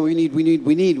 Okay, so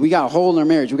we got a hole in our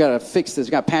marriage. We got to fix this.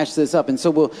 We got to patch this up. And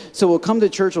so we'll come to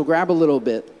church. We'll grab a little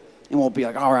bit, and we'll be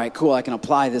like, all right, cool. I can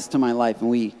apply this to my life, and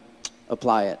we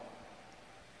apply it.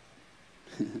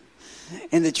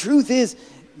 And the truth is,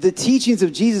 the teachings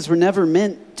of Jesus were never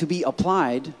meant to be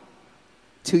applied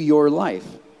to your life.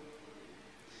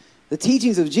 The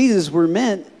teachings of Jesus were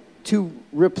meant to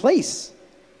replace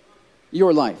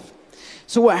your life.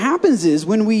 So what happens is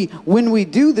when we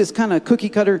do this kind of cookie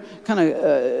cutter, kind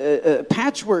of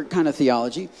patchwork kind of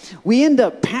theology, we end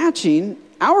up patching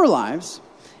our lives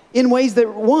in ways that,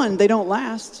 one, they don't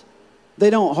last, they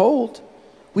don't hold.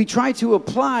 We try to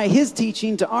apply his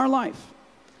teaching to our life.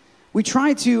 We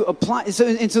try to apply,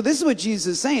 so this is what Jesus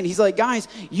is saying. He's like, guys,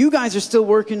 you guys are still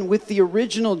working with the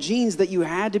original genes that you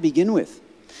had to begin with,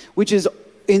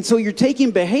 and so you're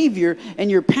taking behavior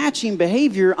and you're patching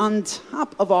behavior on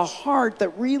top of a heart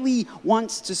that really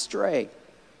wants to stray.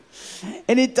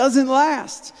 And it doesn't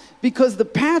last because the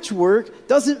patchwork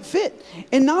doesn't fit.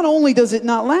 And not only does it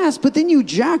not last, but then you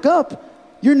jack up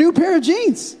your new pair of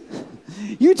jeans.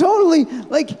 You totally,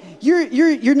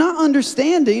 you're not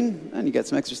understanding, and you got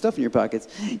some extra stuff in your pockets.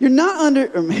 You're not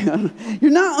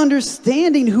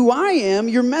understanding who I am.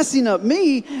 You're messing up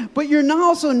me, but you're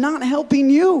also not helping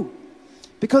you.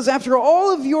 Because after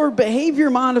all of your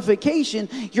behavior modification,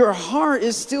 your heart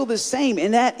is still the same,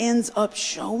 and that ends up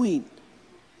showing.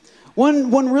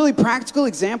 One really practical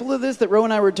example of this that Ro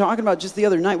and I were talking about just the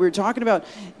other night, we were talking about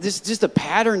this, just a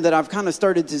pattern that I've kind of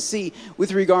started to see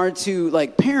with regard to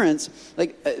like parents,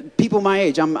 like people my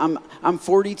age. I'm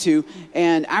 42,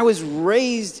 and I was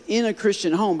raised in a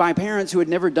Christian home by parents who had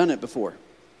never done it before.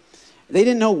 They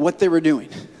didn't know what they were doing.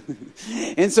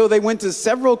 And so they went to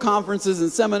several conferences and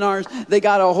seminars. They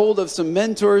got a hold of some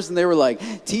mentors, and they were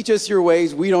like, teach us your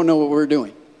ways. We don't know what we're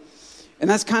doing. And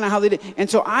that's kind of how they did. And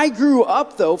so I grew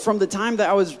up, though, from the time that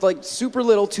I was like super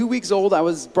little, 2 weeks old. I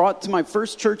was brought to my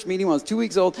first church meeting when I was 2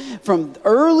 weeks old. From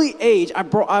early age,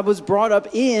 I was brought up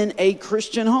in a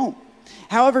Christian home.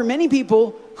 However, many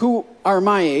people who are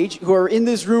my age, who are in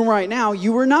this room right now,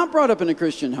 you were not brought up in a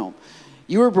Christian home.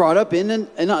 You were brought up in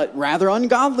a rather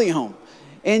ungodly home.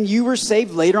 And you were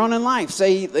saved later on in life,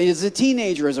 say as a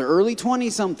teenager, as an early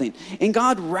 20-something. And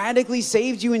God radically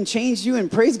saved you and changed you,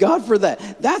 and praise God for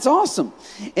that. That's awesome.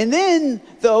 And then,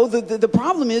 though, the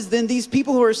problem is then these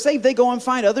people who are saved, they go and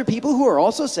find other people who are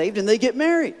also saved, and they get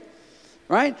married.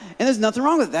 Right? And there's nothing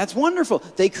wrong with it. That's wonderful.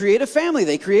 They create a family.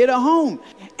 They create a home.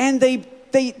 And they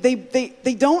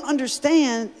don't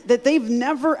understand that they've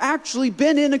never actually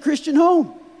been in a Christian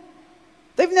home.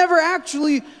 They've never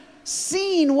actually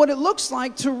seen what it looks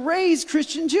like to raise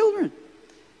Christian children.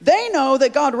 They know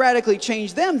that God radically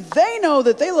changed them. They know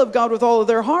that they love God with all of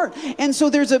their heart. And so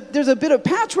there's a bit of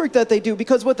patchwork that they do,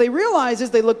 because what they realize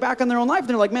is they look back on their own life and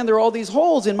they're like, man, there are all these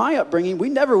holes in my upbringing. We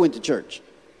never went to church,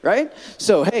 right?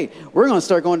 So, hey, we're going to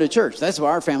start going to church. That's what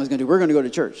our family's going to do. We're going to go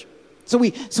to church. So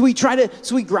we grab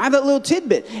that little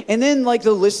tidbit, and then like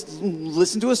they'll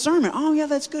listen to a sermon. Oh yeah,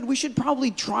 that's good. We should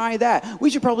probably try that. We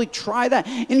should probably try that,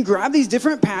 and grab these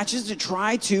different patches to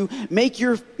try to make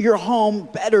your home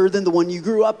better than the one you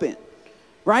grew up in,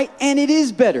 right? And it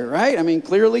is better, right? I mean,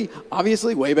 clearly,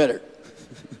 obviously, way better.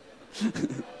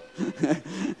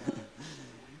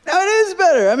 Now it is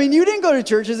better. I mean, you didn't go to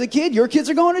church as a kid. Your kids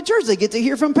are going to church. They get to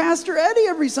hear from Pastor Eddie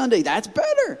every Sunday. That's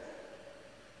better.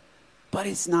 But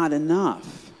it's not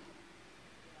enough.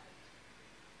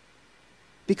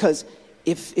 Because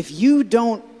if you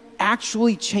don't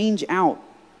actually change out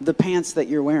the pants that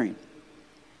you're wearing,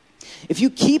 if you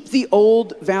keep the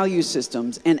old value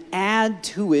systems and add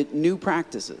to it new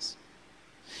practices,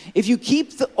 if you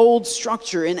keep the old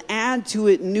structure and add to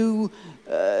it new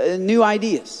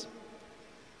ideas,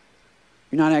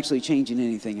 you're not actually changing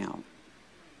anything out.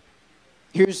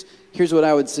 Here's what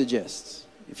I would suggest.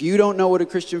 If you don't know what a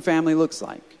Christian family looks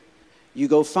like, you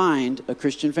go find a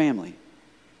Christian family.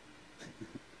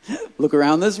 Look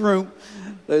around this room.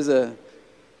 There's the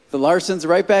Larsons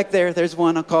right back there. There's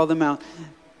one. I'll call them out.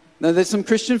 Now, there's some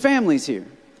Christian families here.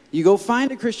 You go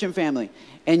find a Christian family,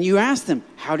 and you ask them,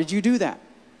 how did you do that?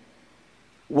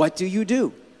 What do you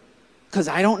do? Because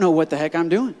I don't know what the heck I'm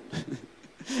doing.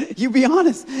 You be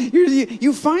honest.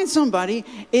 You find somebody.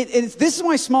 This is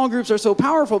why small groups are so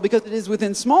powerful, because it is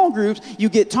within small groups you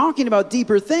get talking about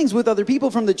deeper things with other people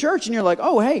from the church, and you're like,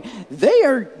 oh, hey, they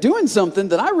are doing something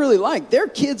that I really like. Their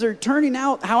kids are turning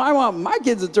out how I want my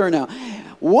kids to turn out.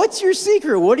 What's your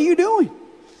secret? What are you doing?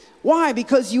 Why?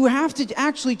 Because you have to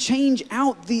actually change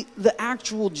out the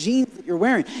actual jeans that you're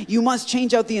wearing. You must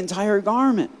change out the entire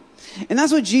garment. And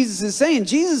that's what Jesus is saying.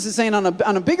 Jesus is saying on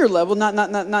a bigger level,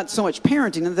 not so much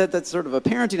parenting, that's sort of a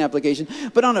parenting application,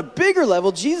 but on a bigger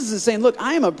level, Jesus is saying, look,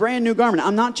 I am a brand new garment.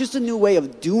 I'm not just a new way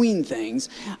of doing things.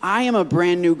 I am a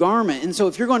brand new garment. And so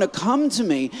if you're going to come to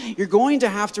me, you're going to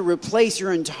have to replace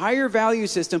your entire value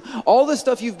system, all the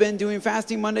stuff you've been doing,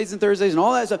 fasting Mondays and Thursdays and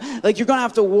all that stuff. Like, you're going to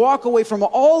have to walk away from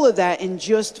all of that and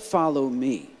just follow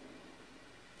me.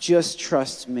 Just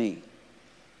trust me.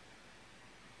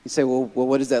 You say, well,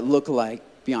 what does that look like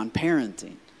beyond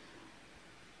parenting?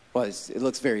 Well, it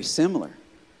looks very similar.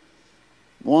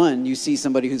 One, you see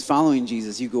somebody who's following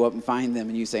Jesus, you go up and find them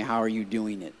and you say, how are you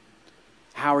doing it?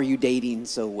 How are you dating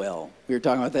so well? We were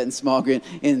talking about that in small group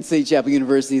in City Chapel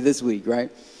University this week,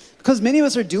 right? Because many of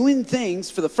us are doing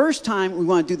things for the first time, we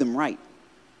want to do them right.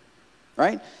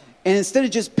 Right? And instead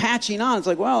of just patching on, it's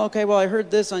like, well, okay, well, I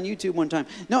heard this on YouTube one time.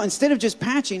 No, instead of just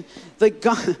patching, like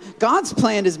God's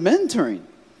plan is mentoring.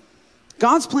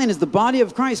 God's plan is the body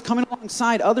of Christ coming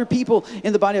alongside other people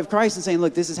in the body of Christ and saying,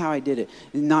 look, this is how I did it.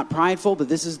 Not prideful, but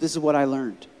this is what I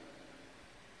learned.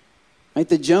 Right?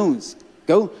 The Jones,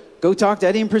 go talk to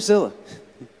Eddie and Priscilla.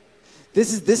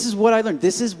 This is what I learned.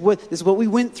 This is what we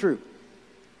went through.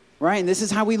 Right? And this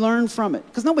is how we learn from it.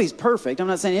 Because nobody's perfect. I'm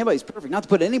not saying anybody's perfect. Not to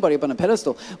put anybody up on a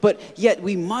pedestal. But yet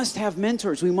we must have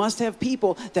mentors. We must have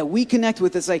people that we connect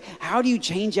with that say, how do you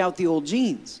change out the old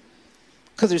genes?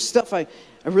 Because there's stuff I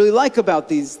really like about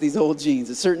these old genes.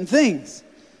 It's certain things.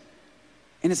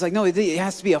 And it's like, no, it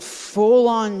has to be a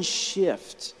full-on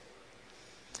shift.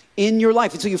 in your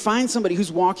life. And so you find somebody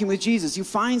who's walking with Jesus. You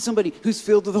find somebody who's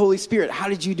filled with the Holy Spirit. How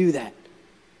did you do that?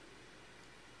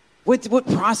 What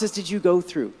process did you go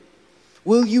through?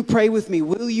 Will you pray with me?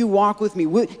 Will you walk with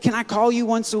me? Can I call you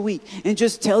once a week and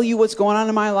just tell you what's going on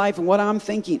in my life and what I'm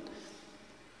thinking?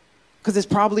 Because it's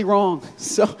probably wrong.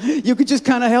 So you could just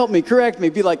kind of help me, correct me,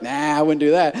 be like, nah, I wouldn't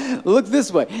do that. Look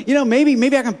this way.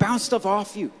 Maybe I can bounce stuff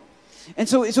off you. And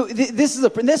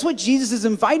that's what Jesus is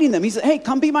inviting them. He said, hey,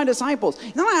 come be my disciples.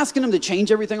 He's not asking them to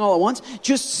change everything all at once.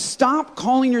 Just stop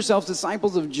calling yourselves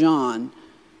disciples of John,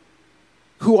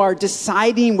 who are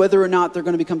deciding whether or not they're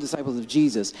going to become disciples of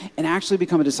Jesus, and actually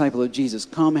become a disciple of Jesus.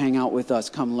 Come hang out with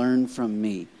us. Come learn from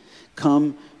me.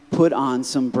 Come put on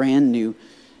some brand new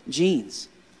jeans.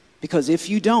 Because if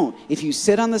you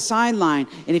sit on the sideline,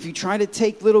 and if you try to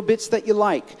take little bits that you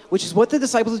like, which is what the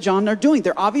disciples of John are doing.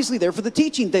 They're obviously there for the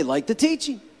teaching. They like the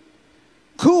teaching.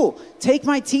 Cool. Take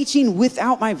my teaching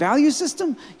without my value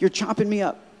system. You're chopping me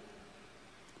up.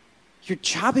 You're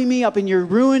chopping me up and you're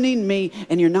ruining me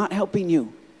and you're not helping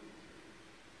you.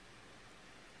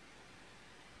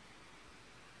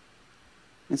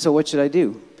 And so what should I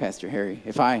do, Pastor Harry?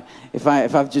 If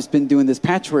I've just been doing this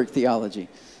patchwork theology?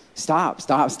 Stop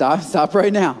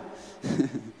right now.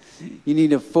 You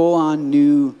need a full-on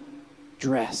new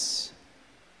dress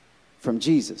from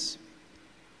Jesus.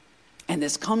 And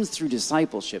this comes through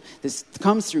discipleship. This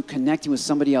comes through connecting with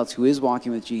somebody else who is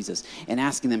walking with Jesus and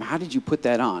asking them, how did you put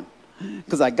that on?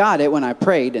 Because I got it when I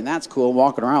prayed, and that's cool,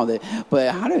 walking around with it.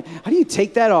 But how do you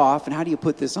take that off, and how do you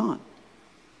put this on?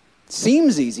 It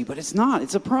seems easy, but it's not.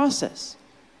 It's a process.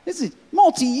 It's a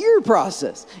multi-year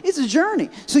process. It's a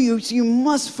journey. So you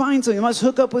must find somebody. You must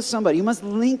hook up with somebody. You must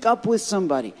link up with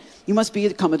somebody. You must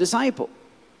become a disciple.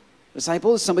 A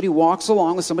disciple is somebody who walks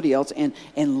along with somebody else and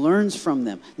learns from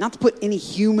them. Not to put any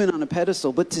human on a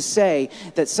pedestal, but to say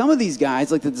that some of these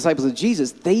guys, like the disciples of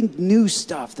Jesus, they knew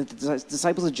stuff that the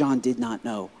disciples of John did not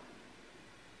know.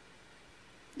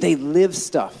 They lived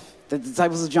stuff that the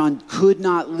disciples of John could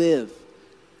not live.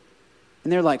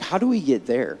 And they're like, how do we get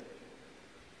there?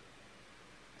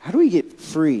 How do we get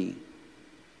free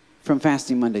from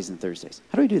fasting Mondays and Thursdays?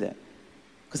 How do we do that?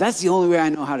 Because that's the only way I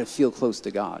know how to feel close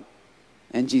to God.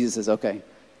 And Jesus says, okay,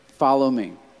 follow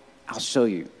me. I'll show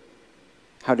you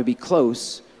how to be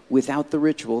close without the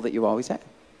ritual that you always had.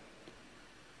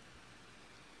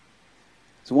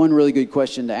 So one really good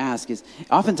question to ask is,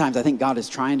 oftentimes I think God is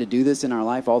trying to do this in our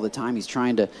life all the time. He's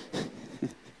trying to,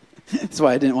 that's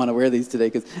why I didn't want to wear these today,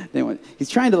 because he's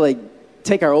trying to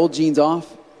take our old jeans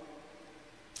off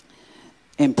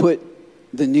and put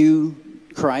the new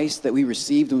Christ that we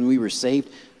received when we were saved,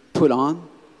 put on.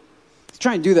 He's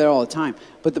trying to do that all the time.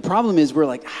 But the problem is we're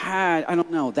like, I don't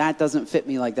know, that doesn't fit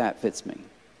me like that fits me.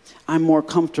 I'm more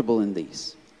comfortable in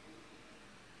these.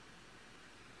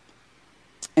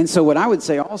 And so what I would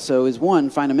say also is,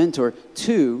 one, find a mentor.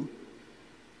 Two,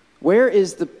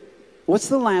 what's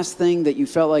the last thing that you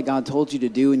felt like God told you to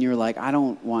do and you're like, I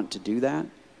don't want to do that?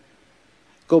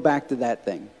 Go back to that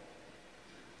thing.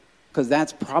 Because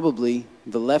that's probably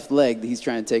the left leg that he's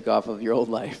trying to take off of your old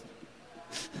life.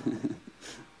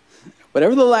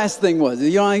 Whatever the last thing was.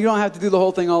 You don't have to do the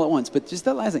whole thing all at once, but just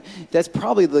that last thing. That's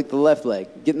probably like the left leg,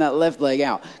 getting that left leg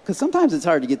out. Because sometimes it's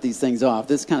hard to get these things off.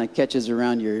 This kind of catches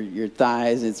around your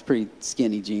thighs. It's pretty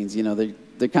skinny jeans,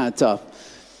 they're kind of tough.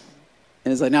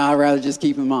 And it's like, no, I'd rather just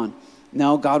keep them on.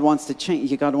 No, God wants to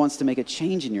change. God wants to make a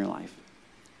change in your life.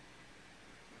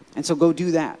 And so go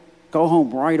do that. Go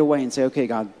home right away and say, okay,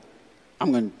 God,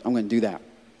 I'm going to do that.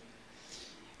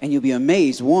 And you'll be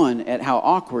amazed, one, at how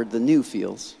awkward the new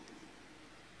feels.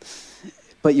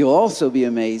 But you'll also be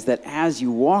amazed that as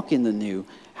you walk in the new,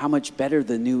 how much better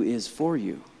the new is for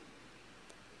you.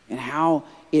 And how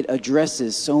it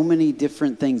addresses so many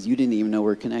different things you didn't even know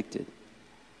were connected.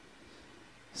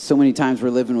 So many times we're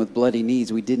living with bloody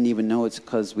knees. We didn't even know it's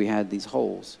because we had these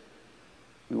holes.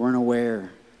 We weren't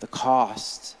aware the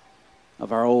cost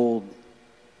of our old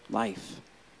life.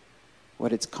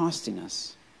 What it's costing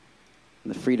us,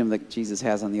 and the freedom that Jesus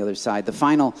has on the other side. The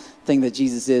final thing that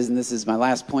Jesus is, and this is my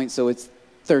last point, so it's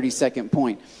 32nd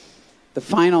point. The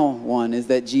final one is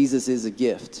that Jesus is a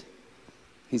gift.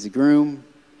 He's a groom,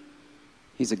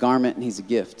 he's a garment, and he's a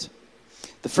gift.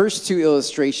 The first two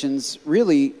illustrations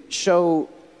really show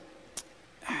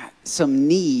some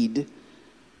need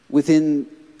within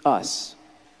us,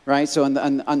 right? So on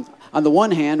the one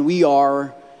hand, we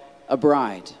are a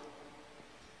bride.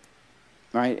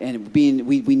 Right, and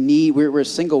we're a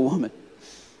single woman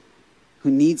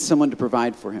who needs someone to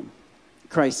provide for him.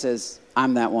 Christ says,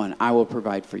 I'm that one. I will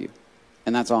provide for you.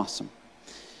 And that's awesome.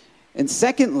 And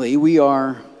secondly, we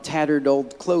are tattered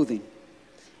old clothing.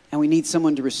 And we need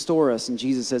someone to restore us. And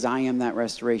Jesus says, I am that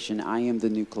restoration. I am the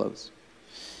new clothes.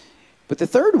 But the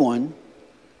third one,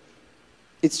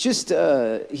 it's just,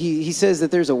 he says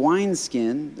that there's a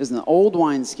wineskin. There's an old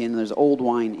wineskin, and there's old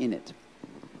wine in it.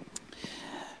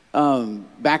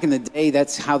 Back in the day,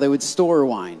 that's how they would store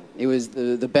wine. It was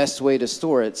the best way to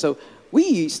store it. So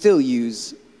we still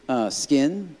use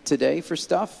skin today for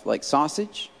stuff like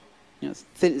sausage.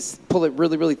 Pull it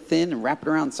really, really thin and wrap it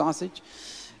around sausage.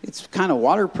 It's kind of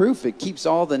waterproof. It keeps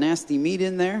all the nasty meat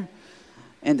in there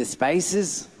and the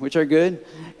spices, which are good.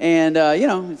 And,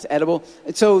 it's edible.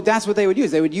 And so that's what they would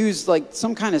use. They would use like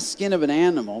some kind of skin of an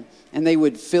animal, and they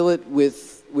would fill it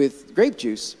with grape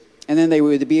juice. And then they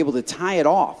would be able to tie it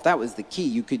off. That was the key.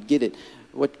 You could get it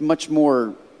much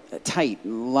more tight, a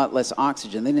lot less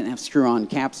oxygen. They didn't have screw-on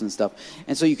caps and stuff.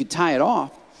 And so you could tie it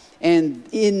off. And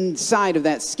inside of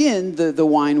that skin, the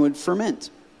wine would ferment.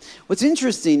 What's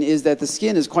interesting is that the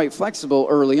skin is quite flexible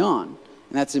early on.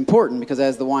 And that's important because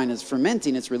as the wine is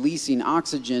fermenting, it's releasing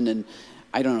oxygen and,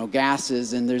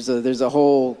 gases. And there's a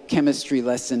whole chemistry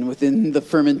lesson within the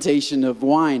fermentation of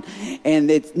wine.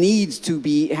 And it needs to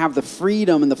have the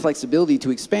freedom and the flexibility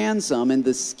to expand some. And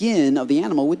the skin of the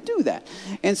animal would do that.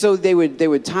 And so they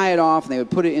would tie it off and they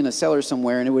would put it in a cellar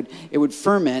somewhere, and it would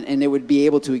ferment, and it would be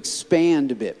able to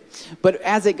expand a bit. But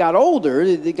as it got older,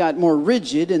 it got more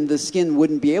rigid, and the skin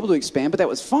wouldn't be able to expand. But that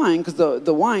was fine because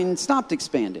the wine stopped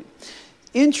expanding.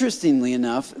 Interestingly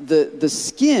enough, the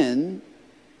skin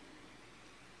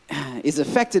is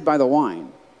affected by the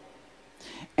wine,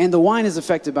 and the wine is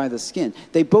affected by the skin.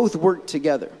 They both work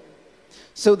together.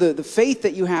 So the faith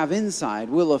that you have inside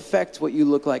will affect what you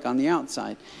look like on the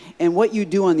outside. And what you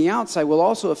do on the outside will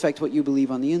also affect what you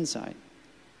believe on the inside.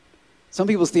 Some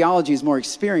people's theology is more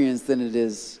experienced than it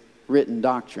is written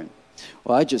doctrine.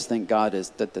 Well, I just think God is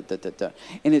da-da-da-da-da.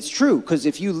 And it's true, because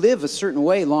if you live a certain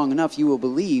way long enough, you will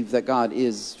believe that God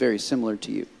is very similar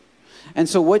to you. And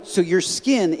so your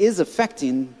skin is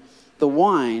affecting the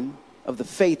wine of the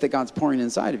faith that God's pouring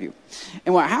inside of you.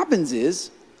 And what happens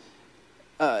is,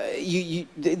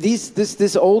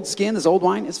 this old skin, this old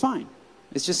wine is fine.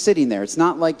 It's just sitting there. It's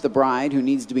not like the bride who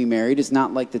needs to be married. It's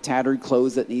not like the tattered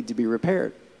clothes that need to be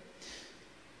repaired.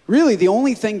 Really, the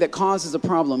only thing that causes a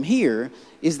problem here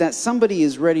is that somebody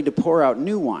is ready to pour out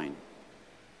new wine.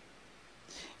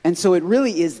 And so it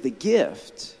really is the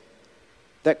gift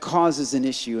that causes an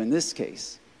issue in this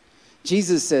case.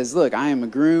 Jesus says, look, I am a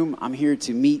groom. I'm here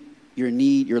to meet your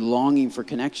need, your longing for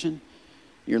connection,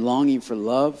 your longing for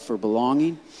love, for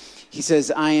belonging. He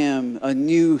says, I am a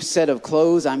new set of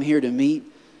clothes. I'm here to meet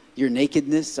your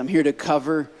nakedness. I'm here to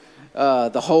cover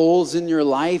the holes in your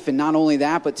life. And not only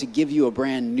that, but to give you a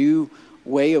brand new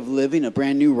way of living, a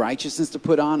brand new righteousness to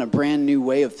put on, a brand new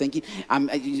way of thinking.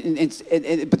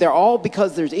 But they're all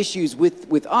because there's issues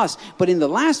with us. But in the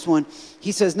last one,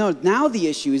 he says, no, now the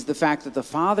issue is the fact that the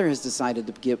Father has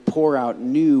decided to pour out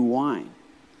new wine.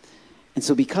 And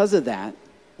so because of that,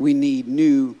 we need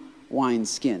new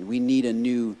wineskin. We need a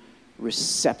new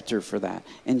receptor for that.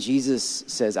 And Jesus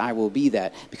says, I will be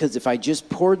that. Because if I just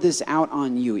poured this out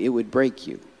on you, it would break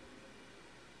you.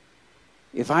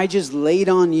 If I just laid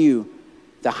on you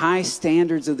the high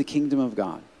standards of the kingdom of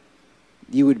God,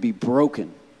 you would be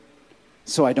broken.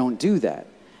 So I don't do that.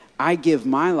 I give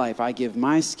my life, I give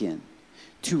my skin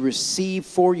to receive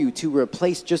for you, to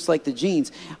replace, just like the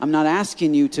jeans. I'm not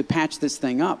asking you to patch this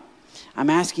thing up. I'm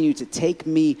asking you to take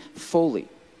me fully.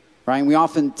 Right? And we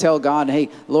often tell God, hey,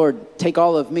 Lord, take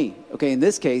all of me. Okay, in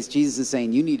this case, Jesus is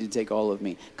saying, you need to take all of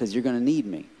me because you're going to need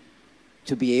me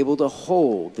to be able to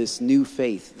hold this new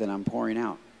faith that I'm pouring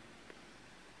out.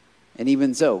 And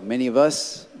even so, many of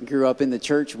us grew up in the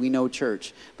church. We know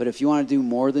church. But if you want to do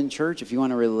more than church, if you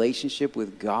want a relationship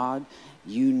with God,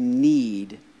 you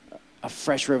need a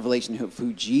fresh revelation of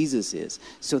who Jesus is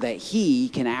so that he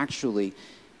can actually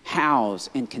house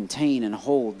and contain and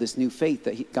hold this new faith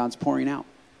that God's pouring out.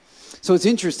 So it's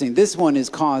interesting. This one is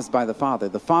caused by the Father.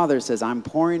 The Father says, I'm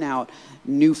pouring out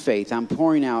new faith. I'm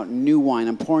pouring out new wine.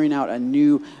 I'm pouring out a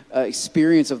new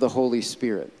experience of the Holy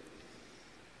Spirit.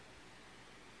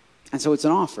 And so it's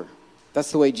an offer.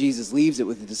 That's the way Jesus leaves it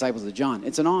with the disciples of John.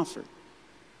 It's an offer.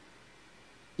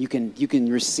 You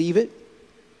can receive it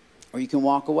or you can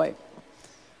walk away.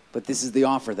 But this is the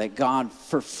offer that God,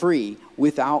 for free,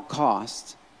 without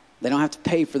cost, they don't have to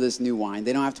pay for this new wine.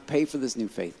 They don't have to pay for this new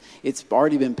faith. It's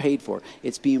already been paid for.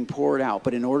 It's being poured out.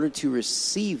 But in order to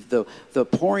receive the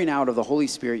pouring out of the Holy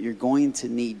Spirit, you're going to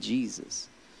need Jesus.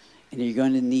 And you're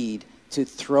going to need to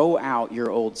throw out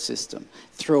your old system.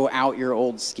 Throw out your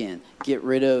old skin. Get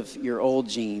rid of your old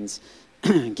jeans.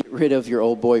 Get rid of your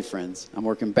old boyfriends. I'm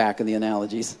working back on the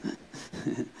analogies.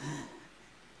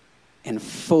 and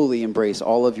fully embrace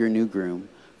all of your new groom,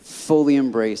 fully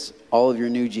embrace all of your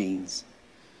new jeans,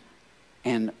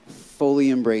 and fully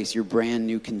embrace your brand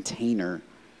new container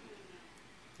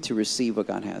to receive what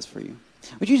God has for you.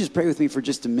 Would you just pray with me for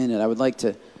just a minute? I would like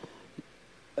to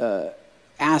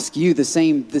ask you the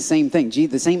same thing,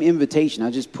 the same invitation.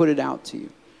 I just put it out to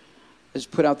you. I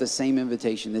just put out the same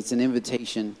invitation. It's an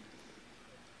invitation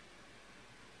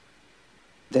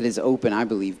that is open, I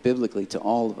believe, biblically to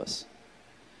all of us.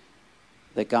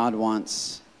 That God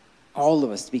wants all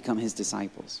of us to become his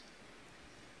disciples.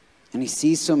 And he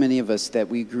sees so many of us that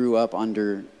we grew up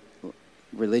under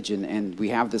religion and we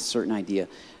have this certain idea.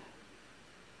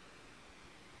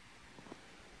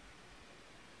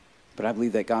 But I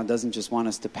believe that God doesn't just want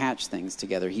us to patch things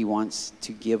together. He wants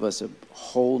to give us a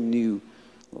whole new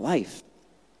life.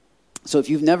 So if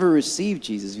you've never received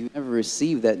Jesus, if you've never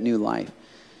received that new life,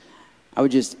 I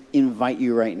would just invite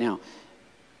you right now.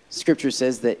 Scripture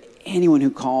says that anyone who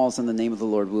calls on the name of the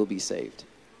Lord will be saved.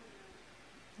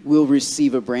 Will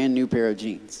receive a brand new pair of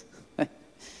jeans. And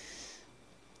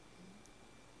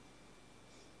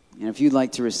if you'd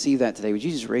like to receive that today, would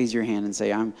you just raise your hand and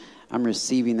say, I'm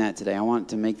receiving that today. I want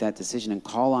to make that decision and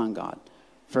call on God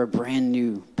for a brand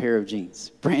new pair of jeans.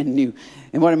 Brand new.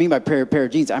 And what I mean by pair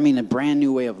of jeans, I mean a brand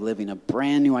new way of living, a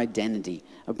brand new identity,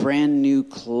 a brand new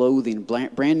clothing,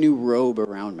 brand new robe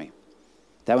around me.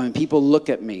 That when people look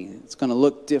at me, it's going to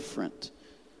look different.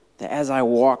 That as I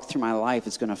walk through my life,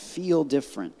 it's going to feel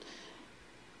different.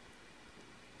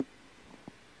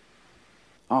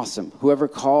 Awesome. Whoever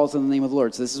calls on the name of the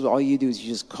Lord. So this is all you do is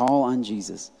you just call on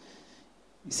Jesus.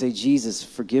 You say, Jesus,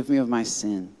 forgive me of my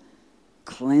sin.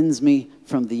 Cleanse me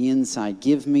from the inside.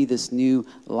 Give me this new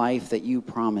life that you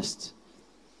promised.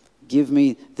 Give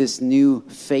me this new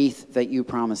faith that you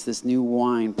promised, this new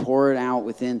wine. Pour it out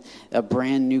within a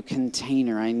brand new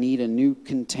container. I need a new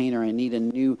container. I need a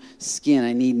new skin.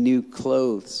 I need new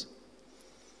clothes.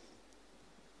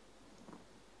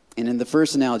 And in the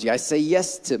first analogy, I say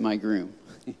yes to my groom.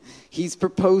 He's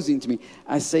proposing to me.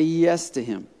 I say yes to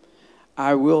him.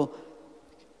 I will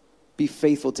be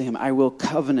faithful to him. I will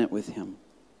covenant with him.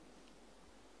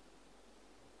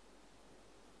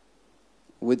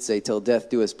 Would say till death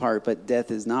do us part, but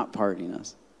death is not parting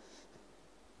us.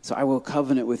 So I will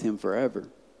covenant with him forever.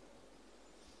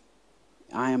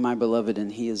 I am my beloved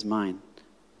and he is mine.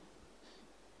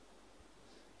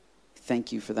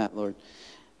 Thank you for that, Lord.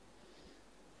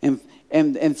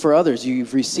 And for others,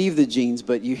 you've received the jeans,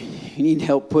 but you need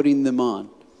help putting them on.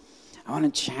 I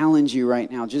want to challenge you right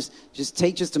now. Just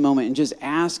take just a moment and just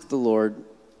ask the Lord,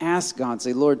 ask God,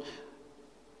 say, Lord,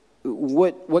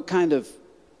 what kind of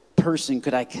person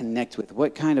could I connect with?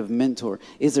 What kind of mentor?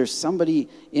 Is there somebody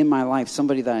in my life,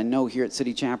 somebody that I know here at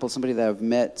City Chapel, somebody that I've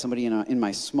met, somebody in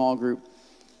my small group?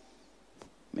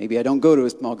 Maybe I don't go to a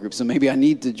small group, so maybe I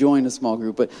need to join a small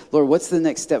group. But Lord, what's the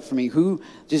next step for me? Who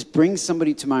just brings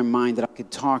somebody to my mind that I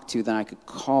could talk to, that I could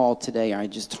call today, or I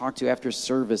just talk to after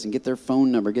service and get their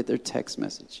phone number, get their text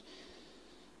message,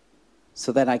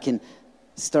 so that I can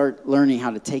start learning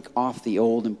how to take off the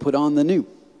old and put on the new.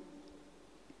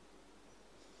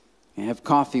 And have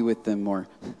coffee with them or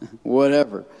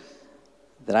whatever,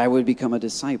 that I would become a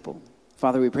disciple.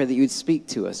 Father, we pray that you would speak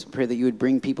to us. We pray that you would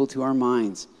bring people to our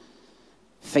minds,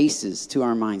 faces to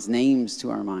our minds, names to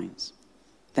our minds.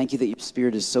 Thank you that your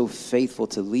Spirit is so faithful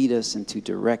to lead us and to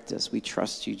direct us. We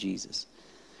trust you, Jesus.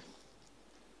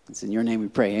 It's in your name we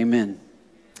pray. Amen.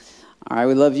 All right,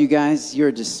 we love you guys.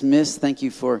 You're dismissed. Thank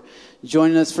you for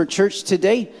joining us for church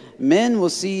today. Men, we'll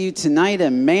see you tonight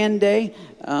at Man Day.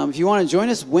 If you want to join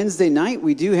us Wednesday night,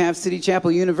 we do have City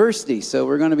Chapel University. So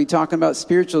we're going to be talking about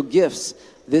spiritual gifts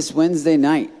this Wednesday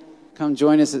night. Come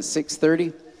join us at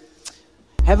 6:30.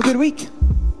 Have a good week.